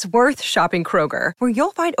inspiration, it's worth shopping Kroger, where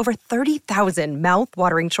you'll find over 30,000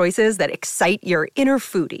 mouth-watering choices that excite your inner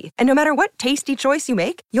foodie. And no matter what tasty choice you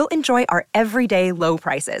make, you'll enjoy our everyday low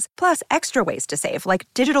prices, plus extra ways to save, like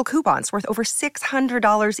digital coupons worth over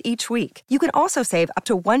 $600 each week. You can also save up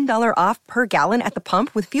to $1 off per gallon at the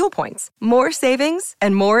pump with fuel points. More savings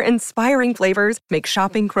and more inspiring flavors make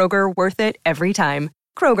shopping Kroger worth it every time.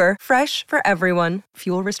 Kroger, fresh for everyone.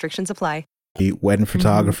 Fuel restrictions apply. Wedding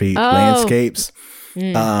photography, landscapes,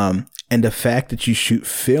 and the fact that you shoot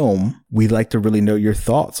film, we'd like to really know your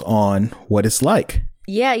thoughts on what it's like.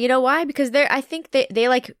 Yeah, you know why? Because I think they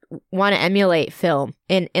like want to emulate film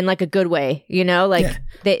in like a good way, you know? Like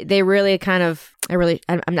they really kind of I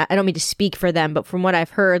don't mean to speak for them, but from what I've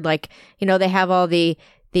heard, like, you know, they have all the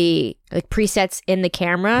like presets in the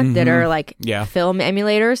camera that are like film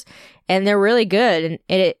emulators, and they're really good.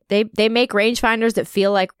 And they make rangefinders that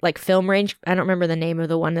feel like film range. I don't remember the name of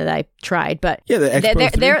the one that I tried, but the X Pro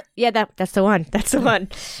 3. That's the one. That's the one.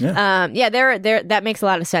 They're that makes a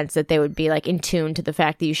lot of sense that they would be like in tune to the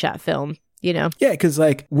fact that you shot film, you know? Yeah, because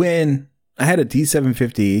like when I had a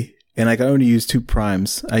D750 and like I only use 2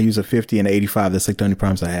 primes, I use a 50 and an 85. That's like the only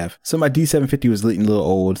primes I have. So my D750 was getting a little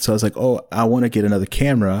old. So I was like, oh, I want to get another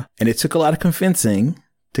camera. And it took a lot of convincing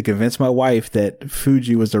to convince my wife that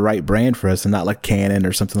Fuji was the right brand for us and not like Canon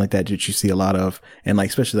or something like that you see a lot of, and like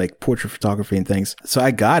especially like portrait photography and things. So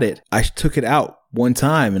I got it. I took it out one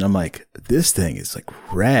time and I'm like, this thing is like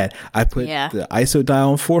rad. I put the ISO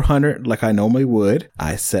dial on 400 like I normally would.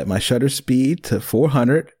 I set my shutter speed to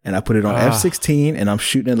 400 and I put it on f16 and I'm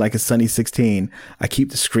shooting it like a Sunny 16. I keep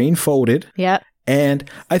the screen folded. Yep. And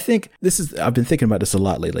I think I've been thinking about this a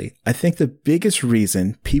lot lately. I think the biggest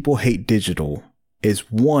reason people hate digital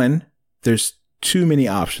is, one, there's too many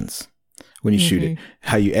options when you shoot it.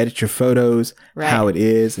 How you edit your photos, how it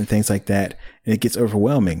is, and things like that. And it gets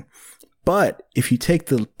overwhelming. But if you take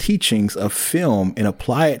the teachings of film and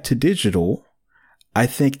apply it to digital, I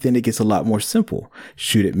think then it gets a lot more simple.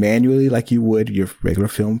 Shoot it manually like you would your regular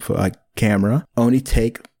film camera. Only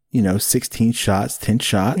take 16 shots, 10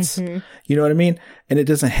 shots. You know what I mean? And it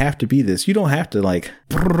doesn't have to be this. You don't have to like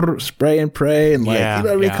spray and pray and like, you know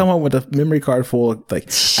what I mean? Come on with a memory card full of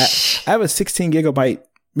like, I have a 16 gigabyte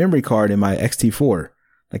memory card in my X-T4.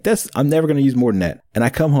 Like I'm never going to use more than that. And I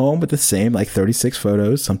come home with the same like 36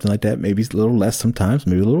 photos, something like that. Maybe a little less sometimes,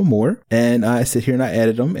 maybe a little more. And I sit here and I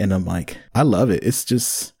edit them and I'm like, I love it.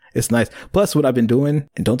 It's nice. Plus what I've been doing,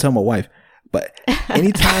 and don't tell my wife, but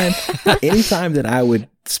anytime that I would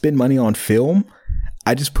spend money on film,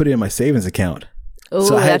 I just put it in my savings account. Oh,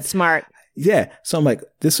 so that's smart. Yeah. So I'm like,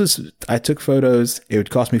 I took photos. It would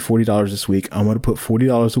cost me $40 this week. I'm going to put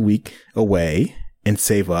 $40 a week away and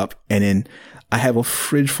save up. And then I have a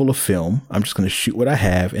fridge full of film. I'm just going to shoot what I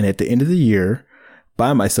have. And at the end of the year,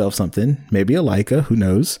 buy myself something, maybe a Leica, who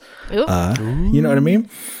knows? You know what I mean?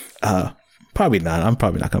 Probably not. I'm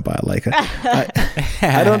probably not going to buy a Leica.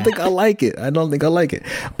 I don't think I like it.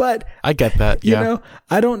 But I get that. You know,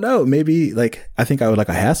 I don't know. Maybe like, I think I would like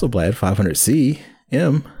a Hasselblad 500C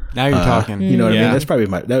M. Now you're talking. You know what I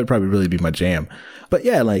mean? That would probably really be my jam. But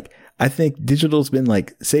yeah, like, I think digital's been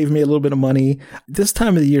like saving me a little bit of money. This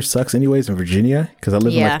time of the year sucks anyways in Virginia because I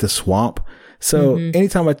live in like the swamp. So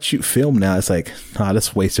anytime I shoot film now, it's like,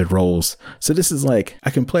 that's wasted rolls. So this is like, I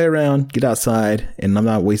can play around, get outside, and I'm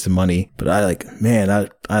not wasting money. But I like, man, I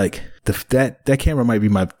like that camera might be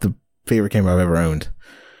the favorite camera I've ever owned.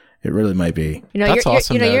 It really might be. You know, that's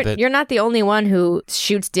awesome. You're not the only one who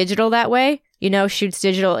shoots digital that way. You know, shoots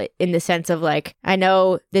digital in the sense of like, I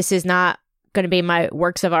know this is not going to be my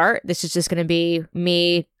works of art. This is just going to be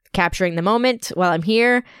me capturing the moment while I'm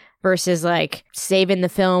here versus like saving the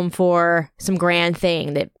film for some grand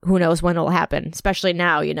thing that who knows when it'll happen, especially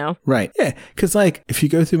now, you know? Right. Yeah. Because like if you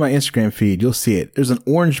go through my Instagram feed, you'll see it. There's an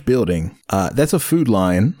orange building. That's a Food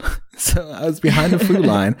Line. So I was behind the Food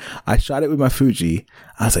Line. I shot it with my Fuji.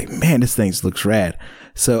 I was like, man, this thing looks rad.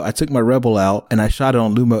 So I took my Rebel out and I shot it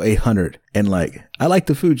on Lumo 800. And like, I like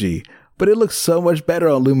the Fuji, but it looks so much better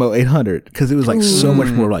on Lumo 800 because it was like so much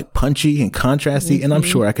more like punchy and contrasty. And I'm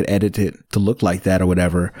sure I could edit it to look like that or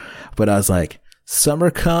whatever. But I was like,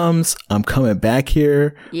 summer comes, I'm coming back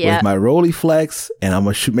here with my Rolleiflex and I'm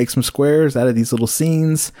going to make some squares out of these little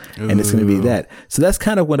scenes. And it's going to be that. So that's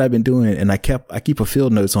kind of what I've been doing. And I keep a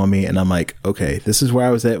field notes on me and I'm like, okay, this is where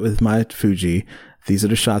I was at with my Fuji. These are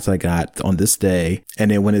the shots I got on this day.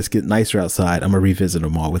 And then when it's getting nicer outside, I'm going to revisit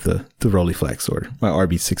them all with the Rolleiflex or my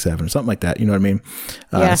RB67 or something like that. You know what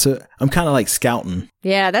I mean? So I'm kind of like scouting.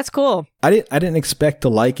 Yeah, that's cool. I didn't expect to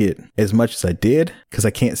like it as much as I did because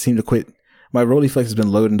I can't seem to quit. My Rolleiflex has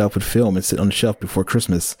been loaded up with film and sitting on the shelf before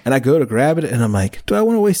Christmas. And I go to grab it and I'm like, do I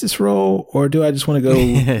want to waste this roll or do I just want to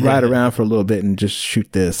go ride around for a little bit and just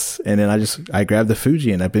shoot this? And then I grabbed the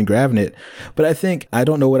Fuji and I've been grabbing it. But I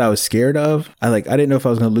don't know what I was scared of. I didn't know if I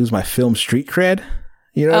was going to lose my film street cred.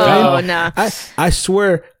 You know what I mean? No. I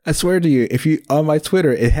swear to you, if you, on my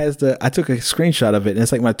Twitter, it has I took a screenshot of it and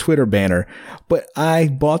it's like my Twitter banner, but I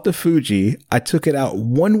bought the Fuji. I took it out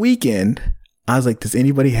one weekend. I was like, does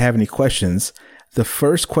anybody have any questions? The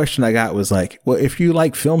first question I got was like, well, if you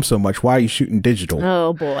like film so much, why are you shooting digital?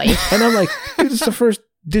 Oh boy. And I'm like, dude, it's the first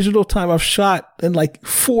digital time I've shot in like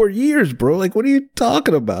 4 years, bro. Like, what are you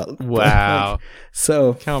talking about? Wow. Like,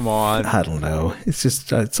 so come on. I don't know. It's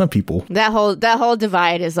just some people. That whole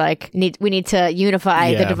divide is like we need to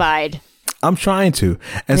unify the divide. I'm trying to.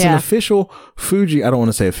 As an official Fuji, I don't want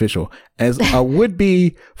to say official, as a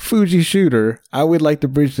would-be Fuji shooter, I would like to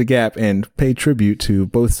bridge the gap and pay tribute to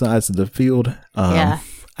both sides of the field.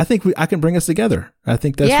 I think I can bring us together. I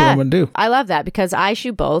think that's what I'm going to do. I love that because I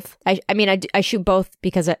shoot both. I shoot both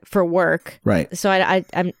because for work. Right. So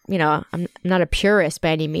I'm not a purist by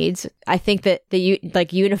any means. I think that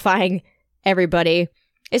unifying everybody.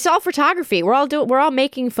 It's all photography. We're all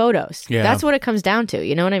making photos. Yeah. That's what it comes down to.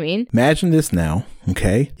 You know what I mean? Imagine this now,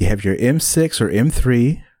 okay? You have your M6 or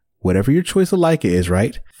M3, whatever your choice of Leica is,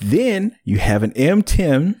 right? Then you have an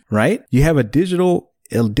M10, right? You have a digital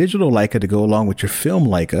Leica to go along with your film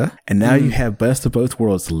Leica. And now you have best of both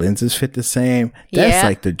worlds. The lenses fit the same. That's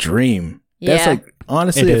like the dream. That's like,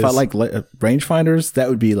 honestly, if I like rangefinders, that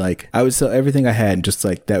would be like, I would sell everything I had and just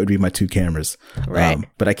like, that would be my 2 cameras. Right.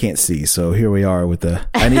 But I can't see. So here we are with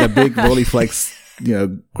I need a big Rolleiflex,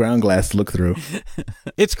 ground glass to look through.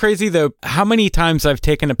 It's crazy though, how many times I've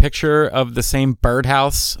taken a picture of the same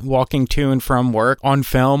birdhouse walking to and from work on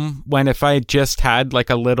film when if I just had like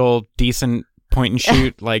a little decent point and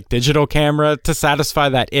shoot like digital camera to satisfy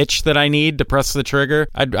that itch that I need to press the trigger,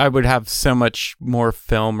 I would have so much more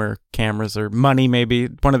film or cameras or money, maybe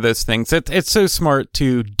one of those things. It's so smart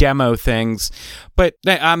to demo things, but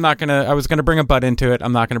I was gonna bring a butt into it.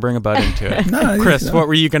 I'm not gonna bring a butt into it. No, Chris, what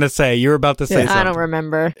were you gonna say? You were about to say something. I don't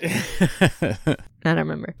remember. I don't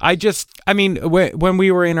remember. When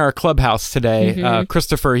we were in our clubhouse today,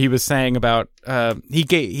 Christopher, he was saying about,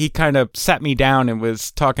 he kind of sat me down and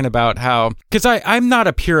was talking about how, because I'm not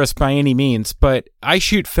a purist by any means, but I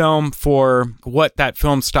shoot film for what that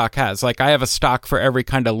film stock has. Like I have a stock for every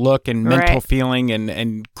kind of look and mental feeling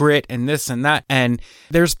and grit and this and that. And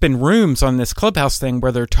there's been rooms on this clubhouse thing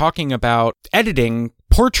where they're talking about editing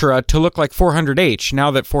Portra to look like 400H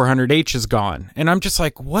now that 400H is gone. And I'm just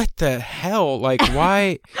like, what the hell? Like,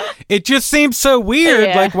 why? It just seems so weird.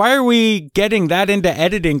 Yeah. Like, why are we getting that into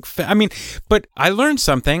editing? But I learned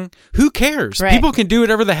something. Who cares? Right. People can do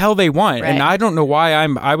whatever the hell they want. Right. And I don't know why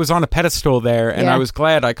I was on a pedestal there. And I was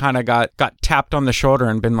glad I kind of got tapped on the shoulder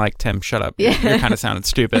and been like, Tim, shut up. You're kind of sounding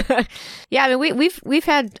stupid. Yeah. I mean, we've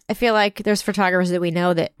had, I feel like there's photographers that we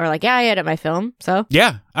know that are like, I edit my film. So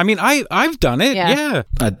yeah. I mean, I've done it. Yeah.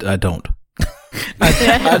 I don't. I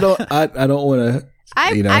don't want to.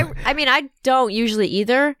 I don't usually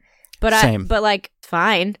either. But Same. But like,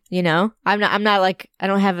 fine. I'm not like, I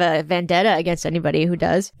don't have a vendetta against anybody who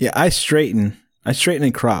does. Yeah, I straighten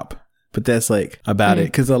and crop, but that's like about it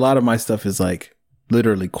because a lot of my stuff is like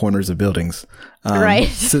literally corners of buildings. Right.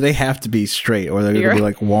 So they have to be straight or they're going to be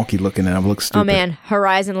like wonky looking and I'm look stupid. Oh man,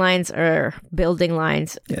 horizon lines or building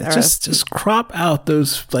lines. Yeah, just crop out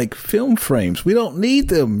those like film frames. We don't need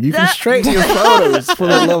them. You can straighten your photos for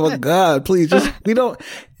the love of God. Please we don't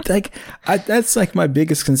like, that's like my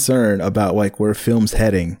biggest concern about like where film's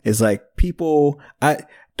heading is like people,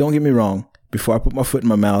 don't get me wrong. Before I put my foot in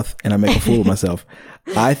my mouth and I make a fool of myself,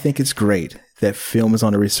 I think it's great that film is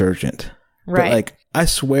on a resurgent. Right. But like, I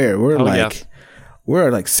swear, we're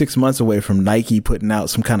like 6 months away from Nike putting out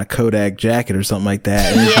some kind of Kodak jacket or something like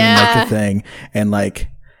that. And like the thing. And like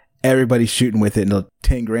everybody's shooting with it and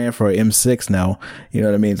 $10,000 for an M6 now. You know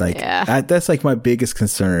what I mean? Like that's like my biggest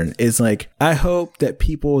concern is like, I hope that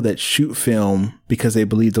people that shoot film because they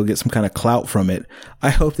believe they'll get some kind of clout from it,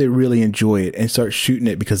 I hope they really enjoy it and start shooting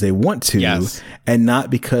it because they want to and not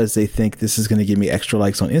because they think this is going to give me extra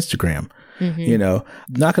likes on Instagram.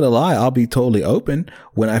 Not gonna lie, I'll be totally open.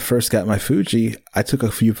 When I first got my Fuji, I took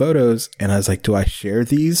a few photos and I was like, do I share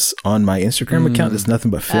these on my Instagram account? It's nothing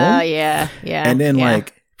but film. Oh, yeah. And then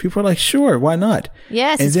like, people are like, sure, why not?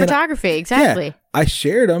 Yes, and it's photography, exactly. Yeah, I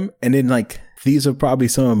shared them and then like, these are probably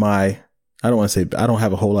some of my, I don't want to say, I don't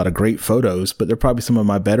have a whole lot of great photos, but they're probably some of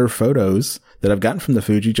my better photos that I've gotten from the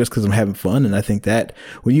Fuji just because I'm having fun. And I think that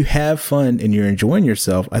when you have fun and you're enjoying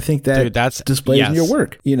yourself, I think that that's displays in your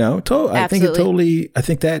work, I think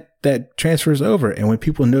that transfers over. And when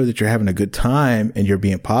people know that you're having a good time and you're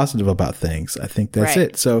being positive about things, I think that's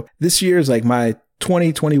it. So this year is like my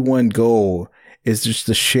 2021 goal is just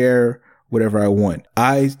to share whatever I want.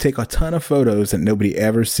 I take a ton of photos that nobody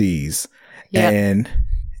ever sees. Yep. And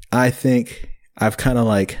I think I've kind of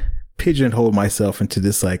like pigeonholed myself into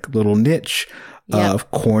this like little niche of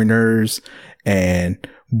corners and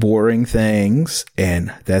boring things.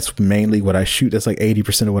 And that's mainly what I shoot. That's like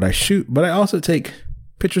 80% of what I shoot. But I also take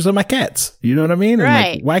pictures of my cats. You know what I mean? And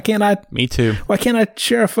right. Like, why can't I? Me too. Why can't I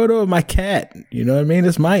share a photo of my cat? You know what I mean?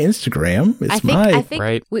 It's my Instagram. I think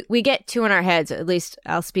right. we get too in our heads. At least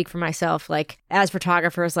I'll speak for myself. Like as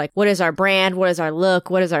photographers, like what is our brand? What is our look?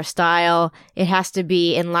 What is our style? It has to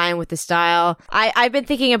be in line with the style. I've been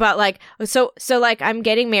thinking about like so like I'm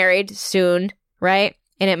getting married soon, right?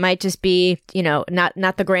 And it might just be, you know,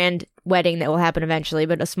 not the grand wedding that will happen eventually,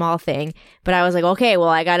 but a small thing. But I was like, okay, well,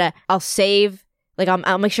 I'll save, like,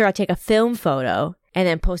 I'll make sure I take a film photo and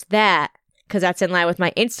then post that because that's in line with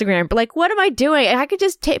my Instagram. But like, what am I doing? I could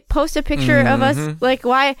just post a picture of us. Like,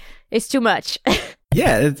 why? It's too much.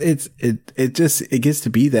 Yeah, it gets to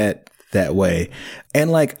be that way.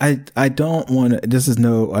 And like, I don't want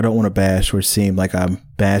to, I don't want to bash or seem like I'm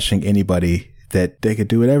bashing anybody that they could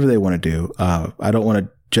do whatever they want to do. I don't want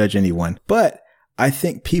to judge anyone, but I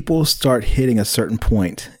think people start hitting a certain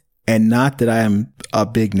point, and not that I am a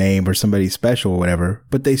big name or somebody special or whatever,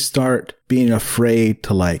 but they start being afraid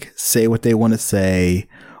to like say what they want to say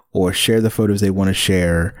or share the photos they want to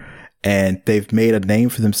share. And they've made a name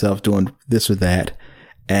for themselves doing this or that.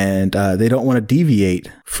 And they don't want to deviate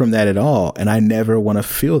from that at all. And I never want to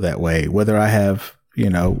feel that way, whether I have,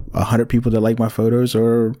 100 people that like my photos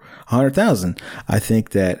or 100,000. I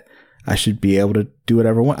think that I should be able to do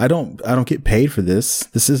whatever I want. I don't get paid for this.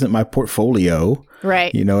 This isn't my portfolio.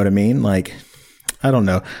 Right. You know what I mean? Like, I don't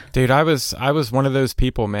know. Dude, I was one of those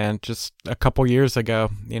people, man, just a couple years ago,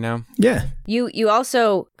 Yeah. You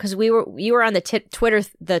also, because you were on the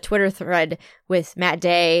Twitter thread with Matt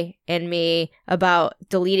Day and me about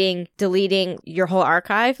deleting your whole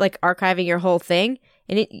archive, like archiving your whole thing.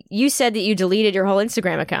 And you said that you deleted your whole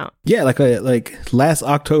Instagram account. Yeah, like last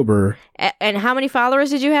October. And how many followers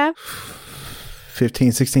did you have?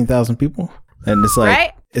 15,000, 16,000 people. And it's like,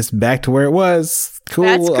 right? It's back to where it was. Cool.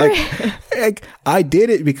 That's great. Like I did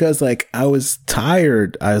it because like I was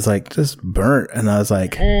tired. I was like just burnt. And I was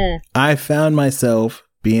like, I found myself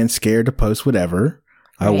being scared to post whatever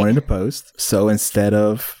I wanted to post. So instead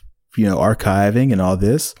of, archiving and all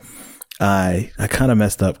this, I kind of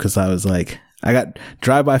messed up because I was like, I got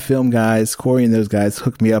drive-by film guys, Corey and those guys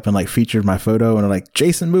hooked me up and like featured my photo and are like,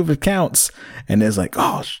 Jason, move it counts. And it's like,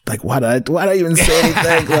 oh, like why did I even say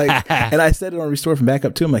anything? Like, and I said it on Restore from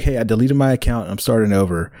Backup too. I'm like, hey, I deleted my account and I'm starting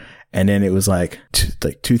over. And then it was like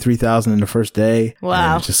 3,000 in the first day.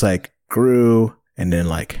 Wow. And it just like grew. And then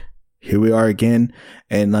like, here we are again.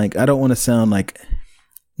 And like, I don't want to sound like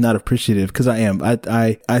not appreciative because I am.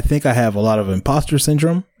 I think I have a lot of imposter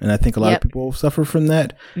syndrome, and I think a lot of people suffer from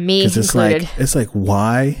that. Me included. It's like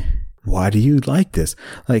why do you like this?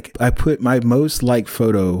 Like I put my most liked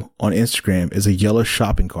photo on Instagram is a yellow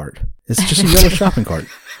shopping cart. It's just a yellow shopping cart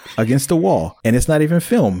against the wall, and it's not even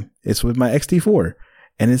film. It's with my XT4,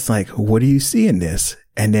 and it's like, what do you see in this?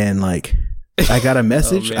 And then like I got a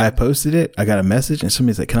message. I posted it. I got a message, and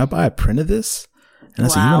somebody's like, "Can I buy a print of this?" And I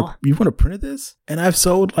said, you want a print of this? And I've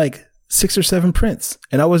sold like 6 or 7 prints.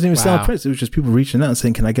 And I wasn't even selling prints. It was just people reaching out and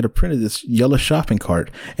saying, can I get a print of this yellow shopping cart?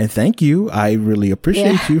 And thank you. I really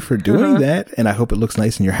appreciate you for doing that. And I hope it looks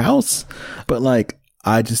nice in your house. But like,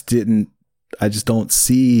 I just don't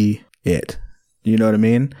see it. You know what I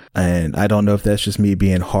mean? And I don't know if that's just me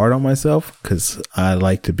being hard on myself, because I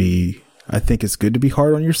think it's good to be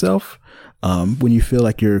hard on yourself. When you feel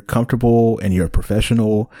like you're comfortable and you're a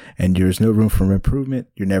professional and there's no room for improvement,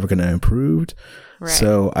 you're never going to improve. Right.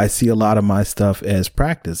 So I see a lot of my stuff as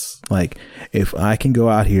practice. Like if I can go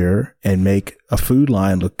out here and make a food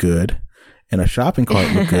line look good and a shopping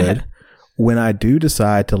cart look good, when I do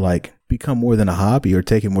decide to like become more than a hobby or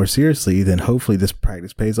take it more seriously, then hopefully this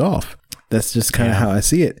practice pays off. That's just kind of how I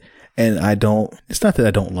see it. And it's not that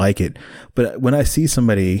I don't like it, but when I see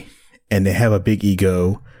somebody and they have a big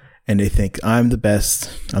ego and they think I'm the best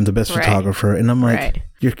photographer. And I'm like,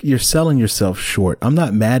 you're selling yourself short. I'm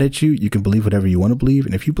not mad at you. You can believe whatever you want to believe.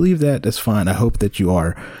 And if you believe that, that's fine. I hope that you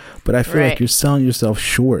are. But I feel like you're selling yourself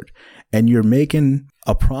short, and you're making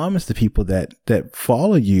a promise to people that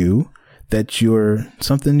follow you that you're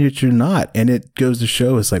something that you're not. And it goes to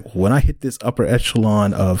show, it's like, when I hit this upper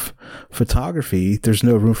echelon of photography, there's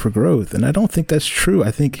no room for growth. And I don't think that's true.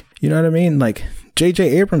 I think, you know what I mean? Like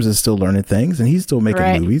J.J. Abrams is still learning things and he's still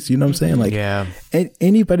making movies. You know what I'm saying? Like,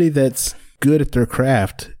 anybody that's good at their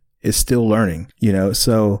craft is still learning,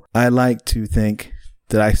 So I like to think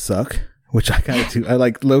that I suck, which I kind of do. I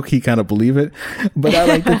like low-key kind of believe it, but I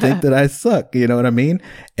like to think that I suck. You know what I mean?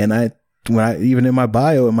 And even in my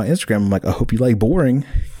bio in my Instagram, I'm like, I hope you like boring,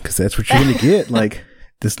 because that's what you're going to get. Like,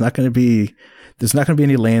 there's not going to be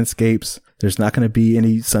any landscapes. There's not going to be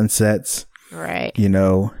any sunsets. Right.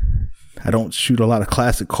 I don't shoot a lot of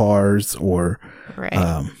classic cars or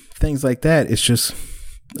things like that. It's just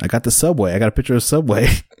I got the Subway. I got a picture of Subway.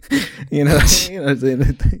 you know,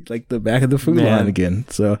 like the back of the food line again.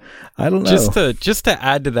 So I don't know. Just to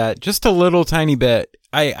add to that, just a little tiny bit.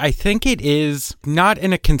 I think it is not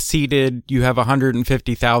in a conceited, you have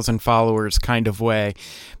 150,000 followers kind of way,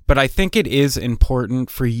 but I think it is important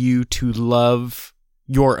for you to love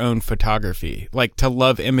your own photography, like to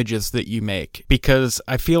love images that you make, because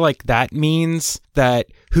I feel like that means that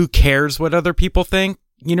who cares what other people think?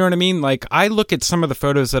 You know what I mean? Like, I look at some of the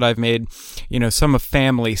photos that I've made, you know, some of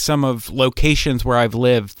family, some of locations where I've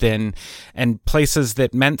lived and places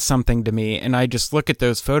that meant something to me. And I just look at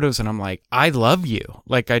those photos and I'm like, I love you.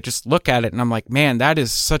 Like, I just look at it and I'm like, man, that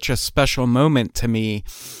is such a special moment to me.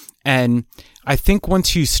 And I think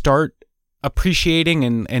once you start appreciating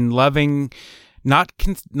and loving, not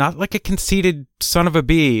like a conceited son of a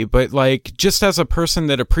bee, but like just as a person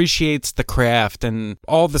that appreciates the craft and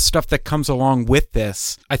all the stuff that comes along with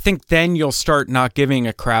this, I think then you'll start not giving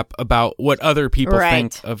a crap about what other people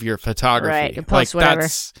think of your photography. Right. Post like whatever.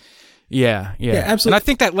 Yeah, absolutely. And I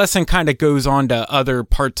think that lesson kind of goes on to other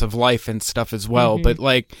parts of life and stuff as well. But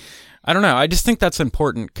like, I don't know. I just think that's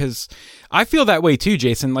important because I feel that way too,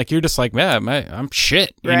 Jason. Like, you're just like, man, I'm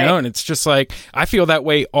shit, you know? And it's just like, I feel that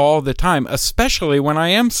way all the time, especially when I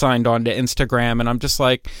am signed on to Instagram and I'm just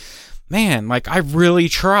like, man, like, I really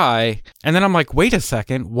try. And then I'm like, wait a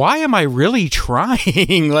second, why am I really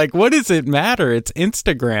trying? Like, what does it matter? It's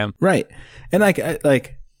Instagram. Right. And I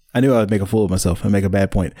knew I would make a fool of myself and make a bad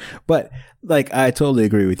point, but like, I totally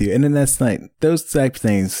agree with you. And then that's like, those type of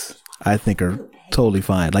things I think are totally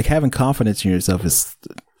fine. Like, having confidence in yourself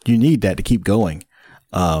you need that to keep going.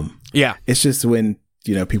 It's just when,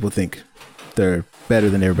 you know, people think they're better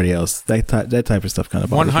than everybody else, that type of stuff kind of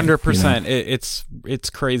 100%. It's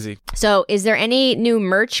crazy. So is there any new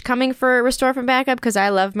merch coming for Restore from Backup? Because I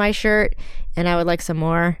love my shirt and I would like some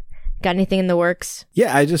more. Got anything in the works?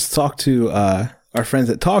 Yeah, I just talked to our friends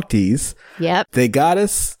at TalkTees. Yep. They got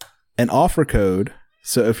us an offer code.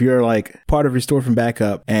 So if you're like part of Restore from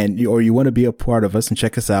Backup and you want to be a part of us and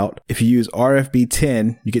check us out, if you use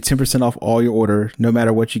RFB10, you get 10% off all your order, no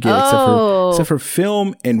matter what you get, except for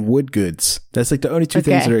film and wood goods. That's like the only two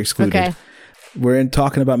things that are excluded. Okay. We're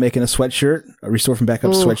talking about making a sweatshirt, a Restore from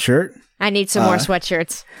Backup sweatshirt. I need some more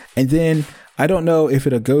sweatshirts. And then I don't know if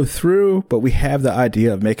it'll go through, but we have the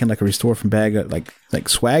idea of making like a Restore from Backup, like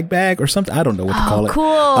swag bag or something. I don't know what to call it.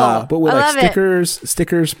 Cool. But with like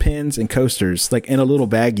stickers, pins, and coasters, like in a little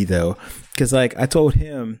baggie though. Because like I told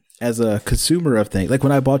him as a consumer of things, like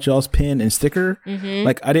when I bought y'all's pin and sticker,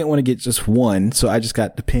 like I didn't want to get just one, so I just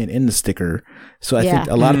got the pin and the sticker. So I think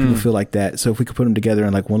a lot of people feel like that. So if we could put them together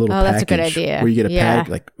in like one little package, that's a good idea. Where you get a pack,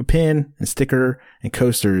 like a pin and sticker and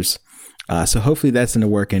coasters. So hopefully that's in the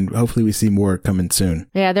work, and hopefully we see more coming soon.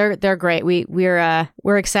 Yeah, they're great.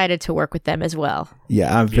 We're excited to work with them as well.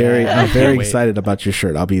 Yeah, I'm very excited about your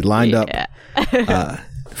shirt. I'll be lined up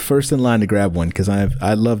first in line to grab one because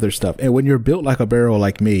I love their stuff. And when you're built like a barrel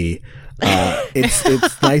like me,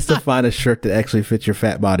 it's nice to find a shirt that actually fits your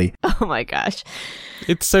fat body. Oh my gosh,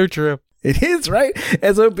 it's so true. It is, right?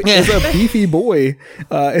 As a beefy boy,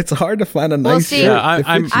 it's hard to find a nice shirt. Yeah,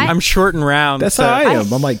 I'm short and round. That's how I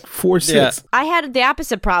am. I'm like 4'6". Yeah. I had the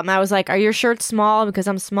opposite problem. I was like, "Are your shirts small?" Because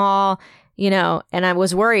I'm small, you know, and I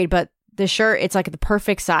was worried. But the shirt, it's like the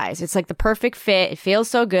perfect size. It's like the perfect fit. It feels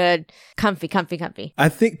so good, comfy. I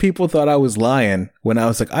think people thought I was lying when I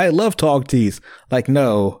was like, I love TalkTees. Like,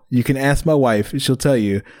 no, you can ask my wife; she'll tell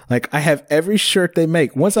you. Like, I have every shirt they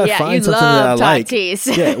make. Once I find something that I like,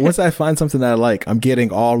 once I find something that I like, I'm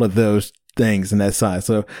getting all of those things in that size.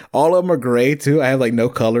 So all of them are gray too. I have like no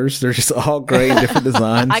colors; they're just all gray and different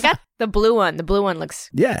designs. I got the blue one. The blue one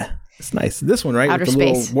looks it's nice. This one, right? Outer with the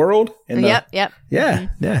space. Little world. And Yep. Yeah.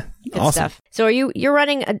 Good Awesome stuff. So you're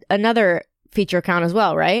running another feature account as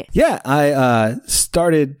well, right? Yeah. I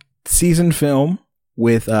started season film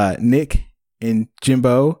with Nick and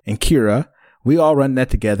Jimbo and Kira. We all run that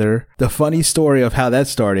together. The funny story of how that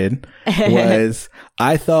started was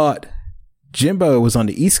I thought Jimbo was on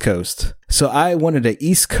the East Coast. So I wanted an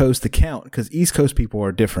East Coast account because East Coast people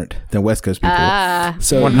are different than West Coast people.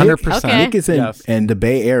 So 100%. Nick is in the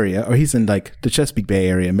Bay Area, or he's in like the Chesapeake Bay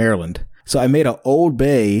area, Maryland. So I made an Old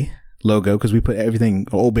Bay logo because we put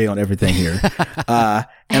Old Bay on everything here. And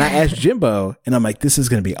I asked Jimbo, and I'm like, this is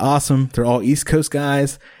going to be awesome. They're all East Coast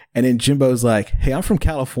guys. And then Jimbo's like, hey, I'm from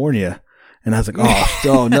California. And I was like,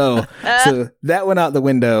 oh no. So that went out the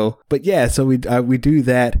window. But yeah, so we do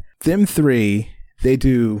that. Them three, they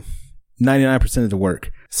do 99% of the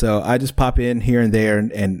work. So I just pop in here and there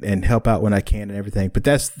and help out when I can and everything. But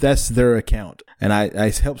that's their account. And I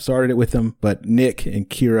helped started it with them. But Nick and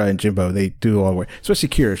Kira and Jimbo, they do all the work. Especially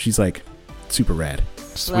Kira. She's like super rad.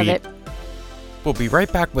 Sweet. Love it. We'll be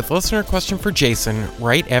right back with listener question for Jason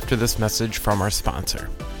right after this message from our sponsor.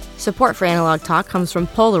 Support for Analog Talk comes from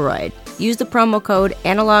Polaroid. Use the promo code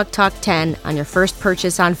AnalogTalk10 on your first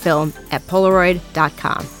purchase on film at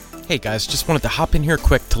Polaroid.com. Hey guys, just wanted to hop in here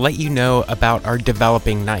quick to let you know about our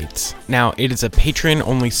developing nights. Now, it is a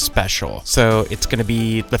Patreon-only special, so it's going to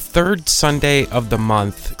be the third Sunday of the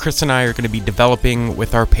month. Chris and I are going to be developing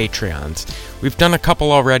with our Patreons. We've done a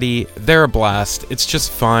couple already. They're a blast. It's just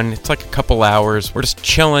fun. It's like a couple hours. We're just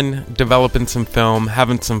chilling, developing some film,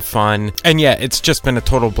 having some fun. And yeah, it's just been a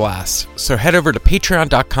total blast. So head over to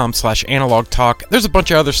patreon.com/analogtalk. There's a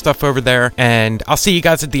bunch of other stuff over there, and I'll see you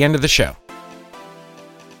guys at the end of the show.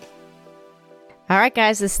 All right,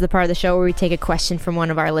 guys, this is the part of the show where we take a question from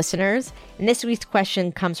one of our listeners. And this week's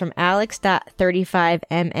question comes from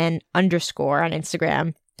alex.35mn_ on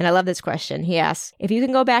Instagram. And I love this question. He asks, if you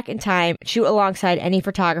can go back in time, shoot alongside any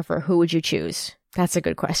photographer, who would you choose? That's a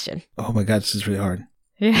good question. Oh my God, this is really hard.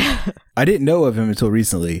 Yeah. I didn't know of him until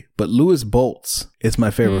recently, but Louis Boltz is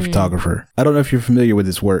my favorite photographer. I don't know if you're familiar with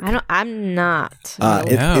his work. I'm not.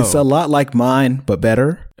 It's a lot like mine, but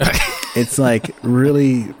better. It's like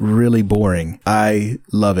really, really boring. I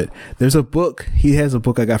love it. There's a book. He has a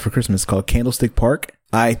book I got for Christmas called Candlestick Park.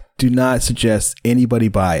 I do not suggest anybody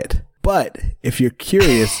buy it. But if you're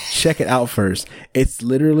curious, check it out first. It's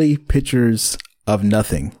literally pictures of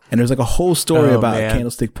nothing. And there's like a whole story about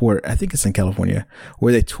Candlestick Port. I think it's in California,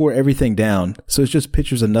 where they tore everything down. So it's just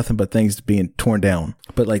pictures of nothing but things being torn down.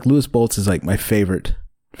 But like Louis Boltz is like my favorite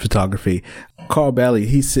photography. Carl Bally,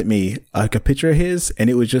 he sent me like a picture of his, and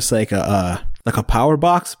it was just like a power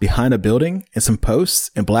box behind a building and some posts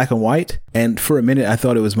in black and white. And for a minute, I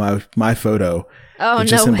thought it was my photo. Oh,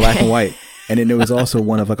 just no in black and white. And then there was also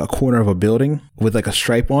one of like a corner of a building with like a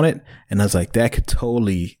stripe on it. And I was like, that could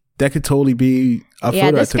totally be a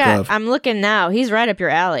photo I took of. I'm looking now. He's right up your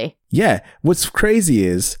alley. Yeah. What's crazy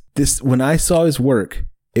is when I saw his work,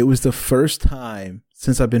 it was the first time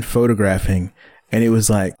since I've been photographing, and it was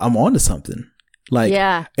like, I'm onto something. Like,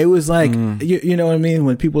 it was like, you know what I mean?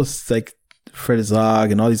 When people like Fred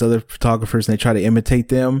Zog and all these other photographers, and they try to imitate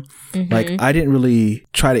them. Like, I didn't really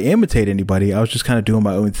try to imitate anybody. I was just kind of doing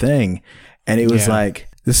my own thing. And it was like,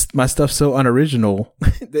 my stuff's so unoriginal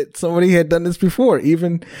that somebody had done this before,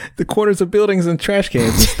 even the corners of buildings and trash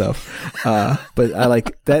cans and stuff. But I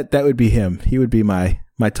like that would be him. He would be my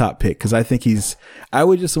top pick, because I think I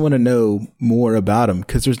would just want to know more about him,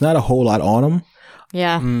 because there's not a whole lot on him.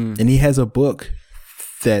 Yeah. And he has a book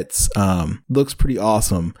that's looks pretty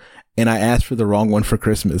awesome. And I asked for the wrong one for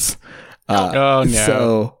Christmas. Oh no.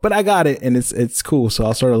 So, but I got it, and it's cool. So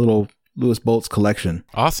I'll start a little Louis Boltz collection.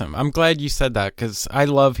 Awesome. I'm glad you said that, because I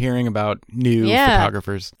love hearing about new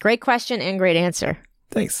photographers. Great question and great answer.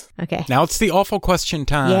 Thanks. Okay. Now it's the awful question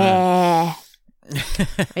time. Yeah.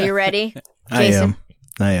 Are you ready, Jason?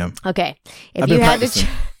 I am. Okay. If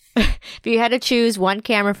you had to choose one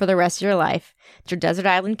camera for the rest of your life, it's your desert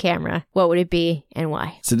island camera, what would it be and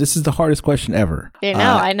why? So this is the hardest question ever.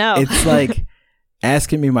 I know. It's like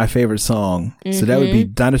asking me my favorite song. So that would be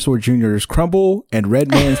Dinosaur Jr.'s Crumble and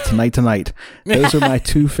Redman's Tonight Tonight. Those are my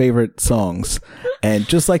two favorite songs. And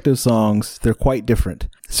just like those songs, they're quite different.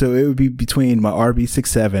 So it would be between my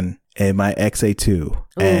RB67 and my XA2. Ooh.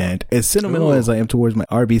 And as sentimental as I am towards my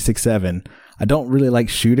RB67, I don't really like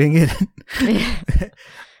shooting it.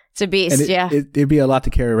 It's a beast, it'd be a lot to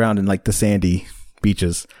carry around in like the sandy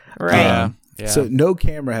beaches. Right. So no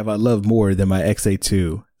camera have I loved more than my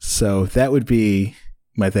XA2. So that would be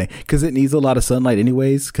my thing, because it needs a lot of sunlight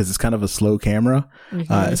anyways, because it's kind of a slow camera.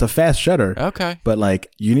 It's a fast shutter. Okay. But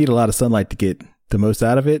like you need a lot of sunlight to get the most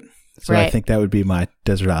out of it. So right. I think that would be my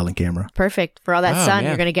desert island camera. Perfect. For all that sun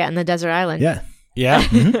you're going to get in the desert island. Yeah.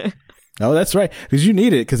 Yeah. Oh, that's right. Because you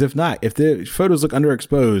need it. Because if not, if the photos look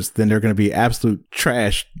underexposed, then they're going to be absolute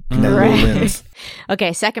trash in that little lens.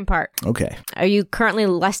 Okay, second part. Okay. Are you currently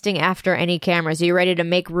lusting after any cameras? Are you ready to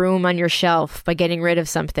make room on your shelf by getting rid of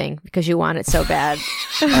something because you want it so bad?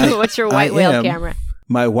 What's your white whale camera?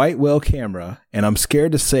 My white whale camera, and I'm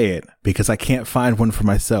scared to say it because I can't find one for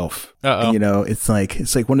myself. And, you know, it's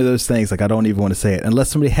like one of those things. Like I don't even want to say it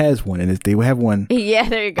unless somebody has one, and if they have one, yeah,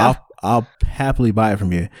 there you go. I'll happily buy it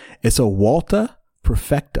from you. It's a Walta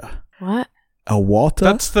Perfecta. What? A Walta?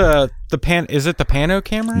 That's the Is it the Pano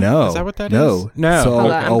camera? No. Is that what that is? No. So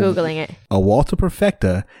hold on, I'm Googling it. A Walta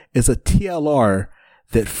Perfecta is a TLR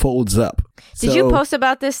that folds up. Did you post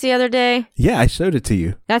about this the other day? Yeah, I showed it to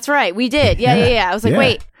you. That's right. We did. Yeah. I was like,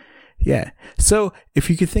 wait. Yeah. So if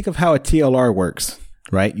you could think of how a TLR works,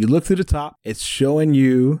 right? You look through the top. It's showing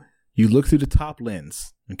you look through the top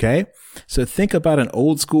lens. Okay. So think about an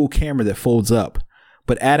old school camera that folds up.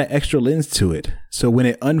 but add an extra lens to it. So when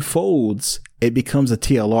it unfolds, it becomes a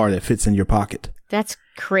TLR that fits in your pocket. That's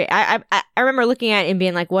crazy. I remember looking at it and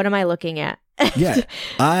being like, what am I looking at? Yeah.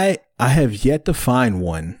 I have yet to find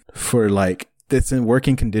one for like that's in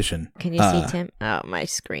working condition. Can you see, Tim? Oh, my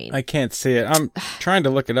screen. I can't see it. I'm trying to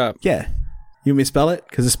look it up. Yeah. You want me to spell it?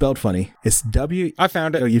 Because it's spelled funny. It's W. I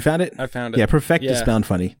found it. Oh, you found it? I found it. Yeah, Perfecta spelled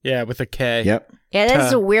funny. Yeah, with a K. Yep. Yeah,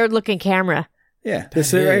 that's a weird looking camera. Yeah,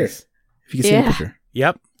 that's it right here. If you can see the picture.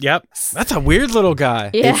 Yep. That's a weird little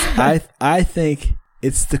guy. Yeah. I think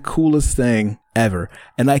it's the coolest thing ever.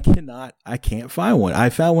 And I can't find one. I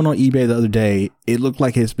found one on eBay the other day. It looked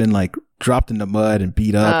like it's been like dropped in the mud and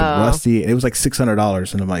beat up and rusty. It was like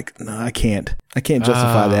 $600. And I'm like, no, I can't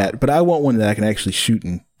justify that. But I want one that I can actually shoot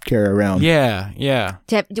and carry around. Yeah.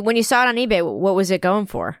 When you saw it on eBay, what was it going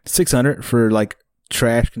for? $600 for like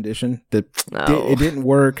trash condition. It didn't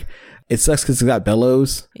work. It sucks because it's got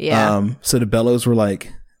bellows. Yeah. So the bellows were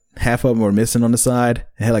like half of them were missing on the side.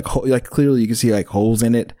 It had like clearly you can see like holes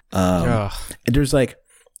in it. And there's like,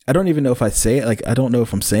 I don't even know if I say it. Like, I don't know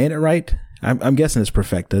if I'm saying it right. I'm guessing it's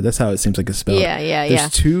Perfecta. That's how it seems like it's spelled. Yeah.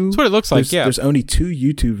 There's two. That's what it looks like. There's only 2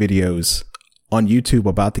 YouTube videos on YouTube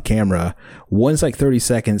about the camera. One's like 30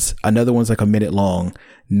 seconds. Another one's like a minute long.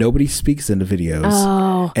 Nobody speaks in the videos.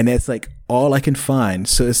 Oh. And that's like all I can find.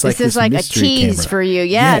 So it's like this is like a tease camera for you.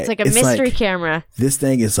 Yeah, it's like a mystery camera. This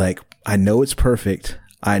thing is like, I know it's perfect.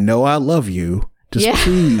 I know I love you. Just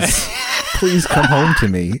please come home to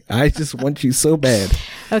me. I just want you so bad.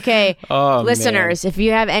 Okay, listeners, if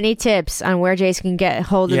you have any tips on where Jason can get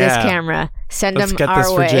hold of this camera, send them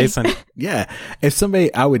our way. For Jason. Yeah, if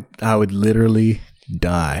somebody, I would literally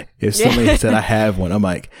die if somebody said I have one. I'm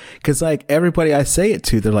like, because like everybody I say it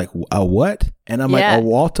to, they're like, a what? And I'm like, a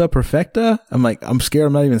Walta Perfecta. I'm like, I'm scared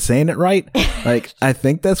I'm not even saying it right. Like, I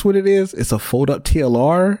think that's what it is. It's a fold up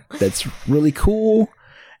TLR that's really cool.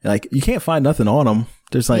 Like, you can't find nothing on them.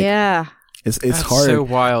 There's like, it's that's hard. So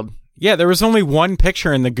wild. Yeah, there was only one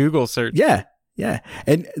picture in the Google search. Yeah.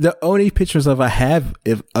 And the only pictures I have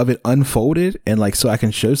of it unfolded and like so I can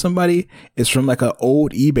show somebody is from like an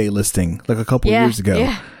old eBay listing like a couple years ago.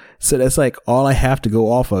 Yeah. So that's like all I have to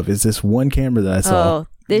go off of is this one camera that I saw. Oh,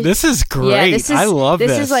 this is great. I love this.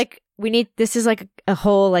 This is like this is like a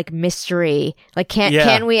whole like mystery. Like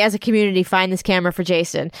can we as a community find this camera for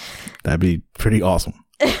Jason? That'd be pretty awesome.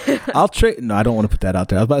 I'll trade. No, I don't want to put that out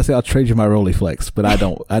there. I was about to say I'll trade you my Rolleiflex, but I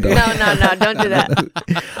don't. No, don't do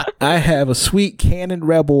that. I have a sweet Canon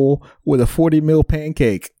Rebel with a 40 mil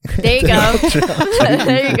pancake. There you go.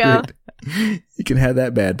 There you go. You can have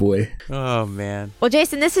that bad boy. Oh, man. Well,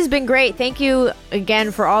 Jason, this has been great. Thank you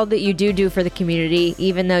again for all that you do for the community.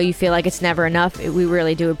 Even though you feel like it's never enough, we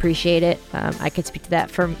really do appreciate it. I could speak to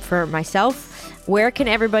that for myself. Where can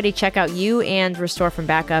everybody check out you and Restore from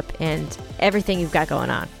Backup and everything you've got going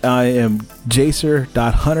on? I am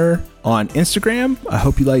jaser.hunter on Instagram. I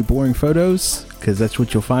hope you like boring photos because that's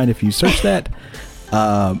what you'll find if you search that.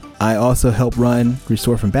 I also help run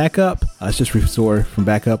Restore from Backup. It's just Restore from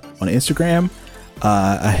Backup on Instagram.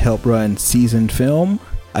 I help run Seasoned Film.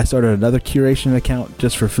 I started another curation account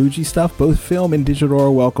just for Fuji stuff. Both film and digital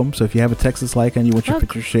are welcome. So if you have a Texas Leica and you want your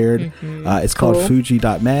picture shared, it's called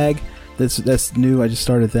fuji.mag. That's new. I just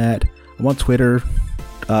started that. I'm on Twitter.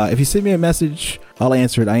 If you send me a message, I'll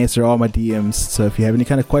answer it. I answer all my DMs. So if you have any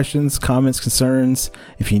kind of questions, comments, concerns,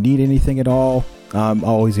 if you need anything at all, I'm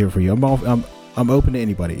always here for you. I'm open to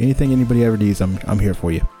anybody. Anything anybody ever needs, I'm here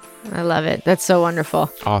for you. I love it. That's so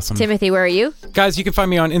wonderful. Awesome. Timothy, where are you? Guys, you can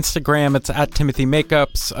find me on Instagram. It's at Timothy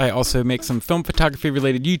Makeups. I also make some film photography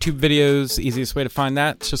related YouTube videos. The easiest way to find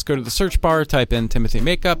that is just go to the search bar, type in Timothy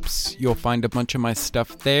Makeups. You'll find a bunch of my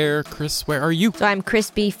stuff there. Chris, where are you? So I'm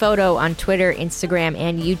Chris B. Photo on Twitter, Instagram,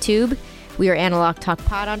 and YouTube. We are Analog Talk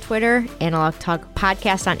Pod on Twitter, Analog Talk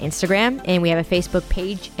Podcast on Instagram, and we have a Facebook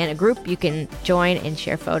page and a group you can join and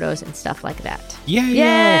share photos and stuff like that. Yeah.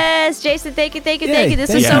 Yes, Jason, thank you.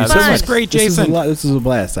 This was so fun. This was great, Jason. This was a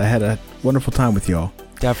blast. I had a wonderful time with y'all.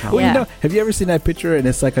 Definitely. Well, have you ever seen that picture and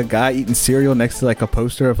it's like a guy eating cereal next to like a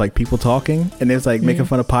poster of like people talking and it's like making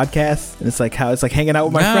fun of podcasts and it's like how it's like hanging out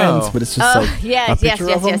with my friends, but it's just like yes.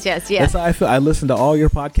 That's how I feel. I listen to all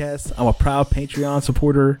your podcasts. I'm a proud Patreon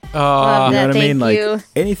supporter. Love that. You know what I mean? Thank you. Like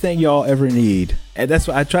anything y'all ever need. And that's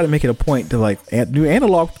why I try to make it a point to like new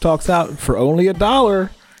Analog Talks out for only $1.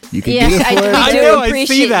 You can get it for I know, I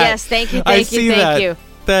appreciate see that. Yes, thank you.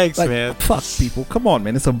 Thanks, like, man. Fuck people. Come on,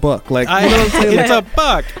 man. It's $1. Like, you know what I'm saying? It's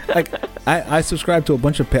 $1. Like, I subscribe to a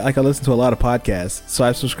bunch of, I listen to a lot of podcasts, so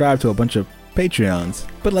I subscribe to a bunch of Patreons.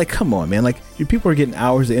 But, like, come on, man. Like, you people are getting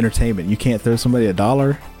hours of entertainment. You can't throw somebody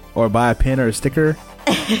 $1 or buy a pen or a sticker.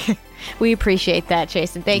 We appreciate that,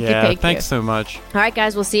 Jason. Thank you. Thanks so much. All right,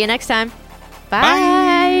 guys. We'll see you next time.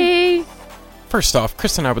 Bye. First off,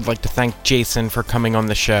 Chris and I would like to thank Jason for coming on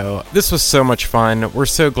the show. This was so much fun. We're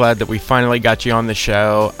so glad that we finally got you on the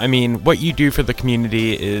show. I mean, what you do for the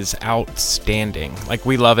community is outstanding. Like,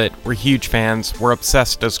 we love it. We're huge fans. We're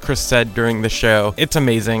obsessed, as Chris said during the show. It's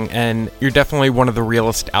amazing, and you're definitely one of the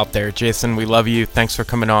realest out there. Jason, we love you. Thanks for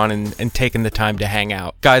coming on and taking the time to hang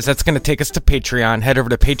out. Guys, that's going to take us to Patreon. Head over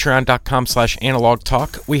to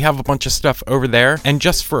patreon.com/analogtalk. We have a bunch of stuff over there, and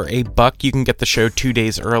just for $1, you can get the show 2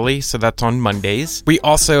 days early, so that's on Monday. We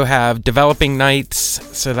also have developing nights,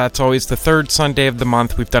 so that's always the third Sunday of the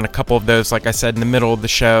month. We've done a couple of those, like I said, in the middle of the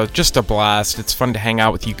show. Just a blast. It's fun to hang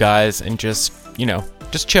out with you guys and just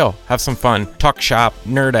chill, have some fun, talk shop,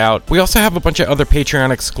 nerd out. We also have a bunch of other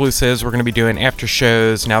Patreon exclusives. We're going to be doing after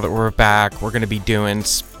shows now that we're back. We're going to be doing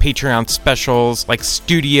Patreon specials like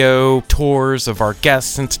studio tours of our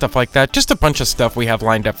guests and stuff like that. Just a bunch of stuff we have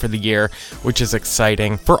lined up for the year, which is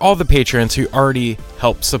exciting. For all the patrons who already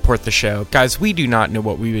help support the show, guys, we do not know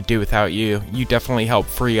what we would do without you. You definitely help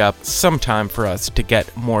free up some time for us to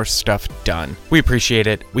get more stuff done. We appreciate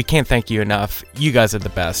it. We can't thank you enough. You guys are the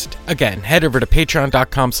best. Again, head over to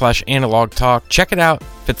patreon.com/analogtalk. Check it out.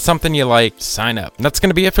 If it's something you like, sign up. And that's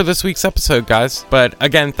going to be it for this week's episode, guys. But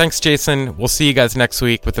again, thanks, Jason. We'll see you guys next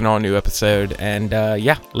week with an all-new episode. And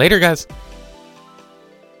later, guys.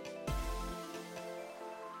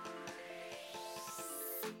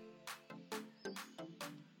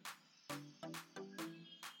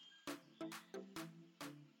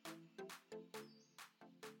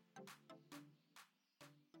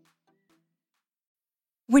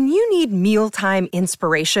 When you need mealtime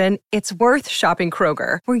inspiration, it's worth shopping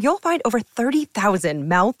Kroger, where you'll find over 30,000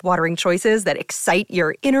 mouth-watering choices that excite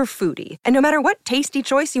your inner foodie. And no matter what tasty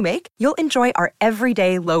choice you make, you'll enjoy our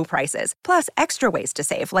everyday low prices, plus extra ways to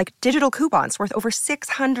save, like digital coupons worth over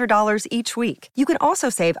 $600 each week. You can also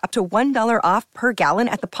save up to $1 off per gallon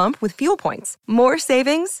at the pump with fuel points. More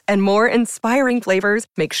savings and more inspiring flavors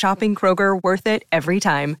make shopping Kroger worth it every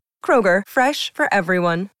time. Kroger, fresh for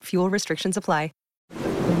everyone. Fuel restrictions apply.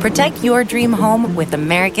 Protect your dream home with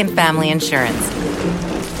American Family Insurance.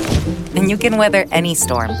 And you can weather any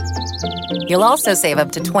storm. You'll also save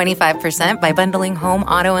up to 25% by bundling home,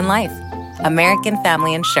 auto, and life. American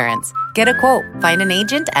Family Insurance. Get a quote. Find an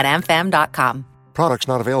agent at amfam.com. Products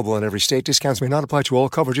not available in every state. Discounts may not apply to all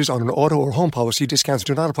coverages on an auto or home policy. Discounts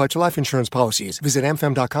do not apply to life insurance policies. Visit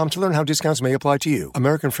amfam.com to learn how discounts may apply to you.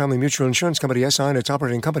 American Family Mutual Insurance Company, SI, and its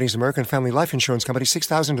operating companies, American Family Life Insurance Company,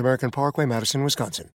 6000 American Parkway, Madison, Wisconsin.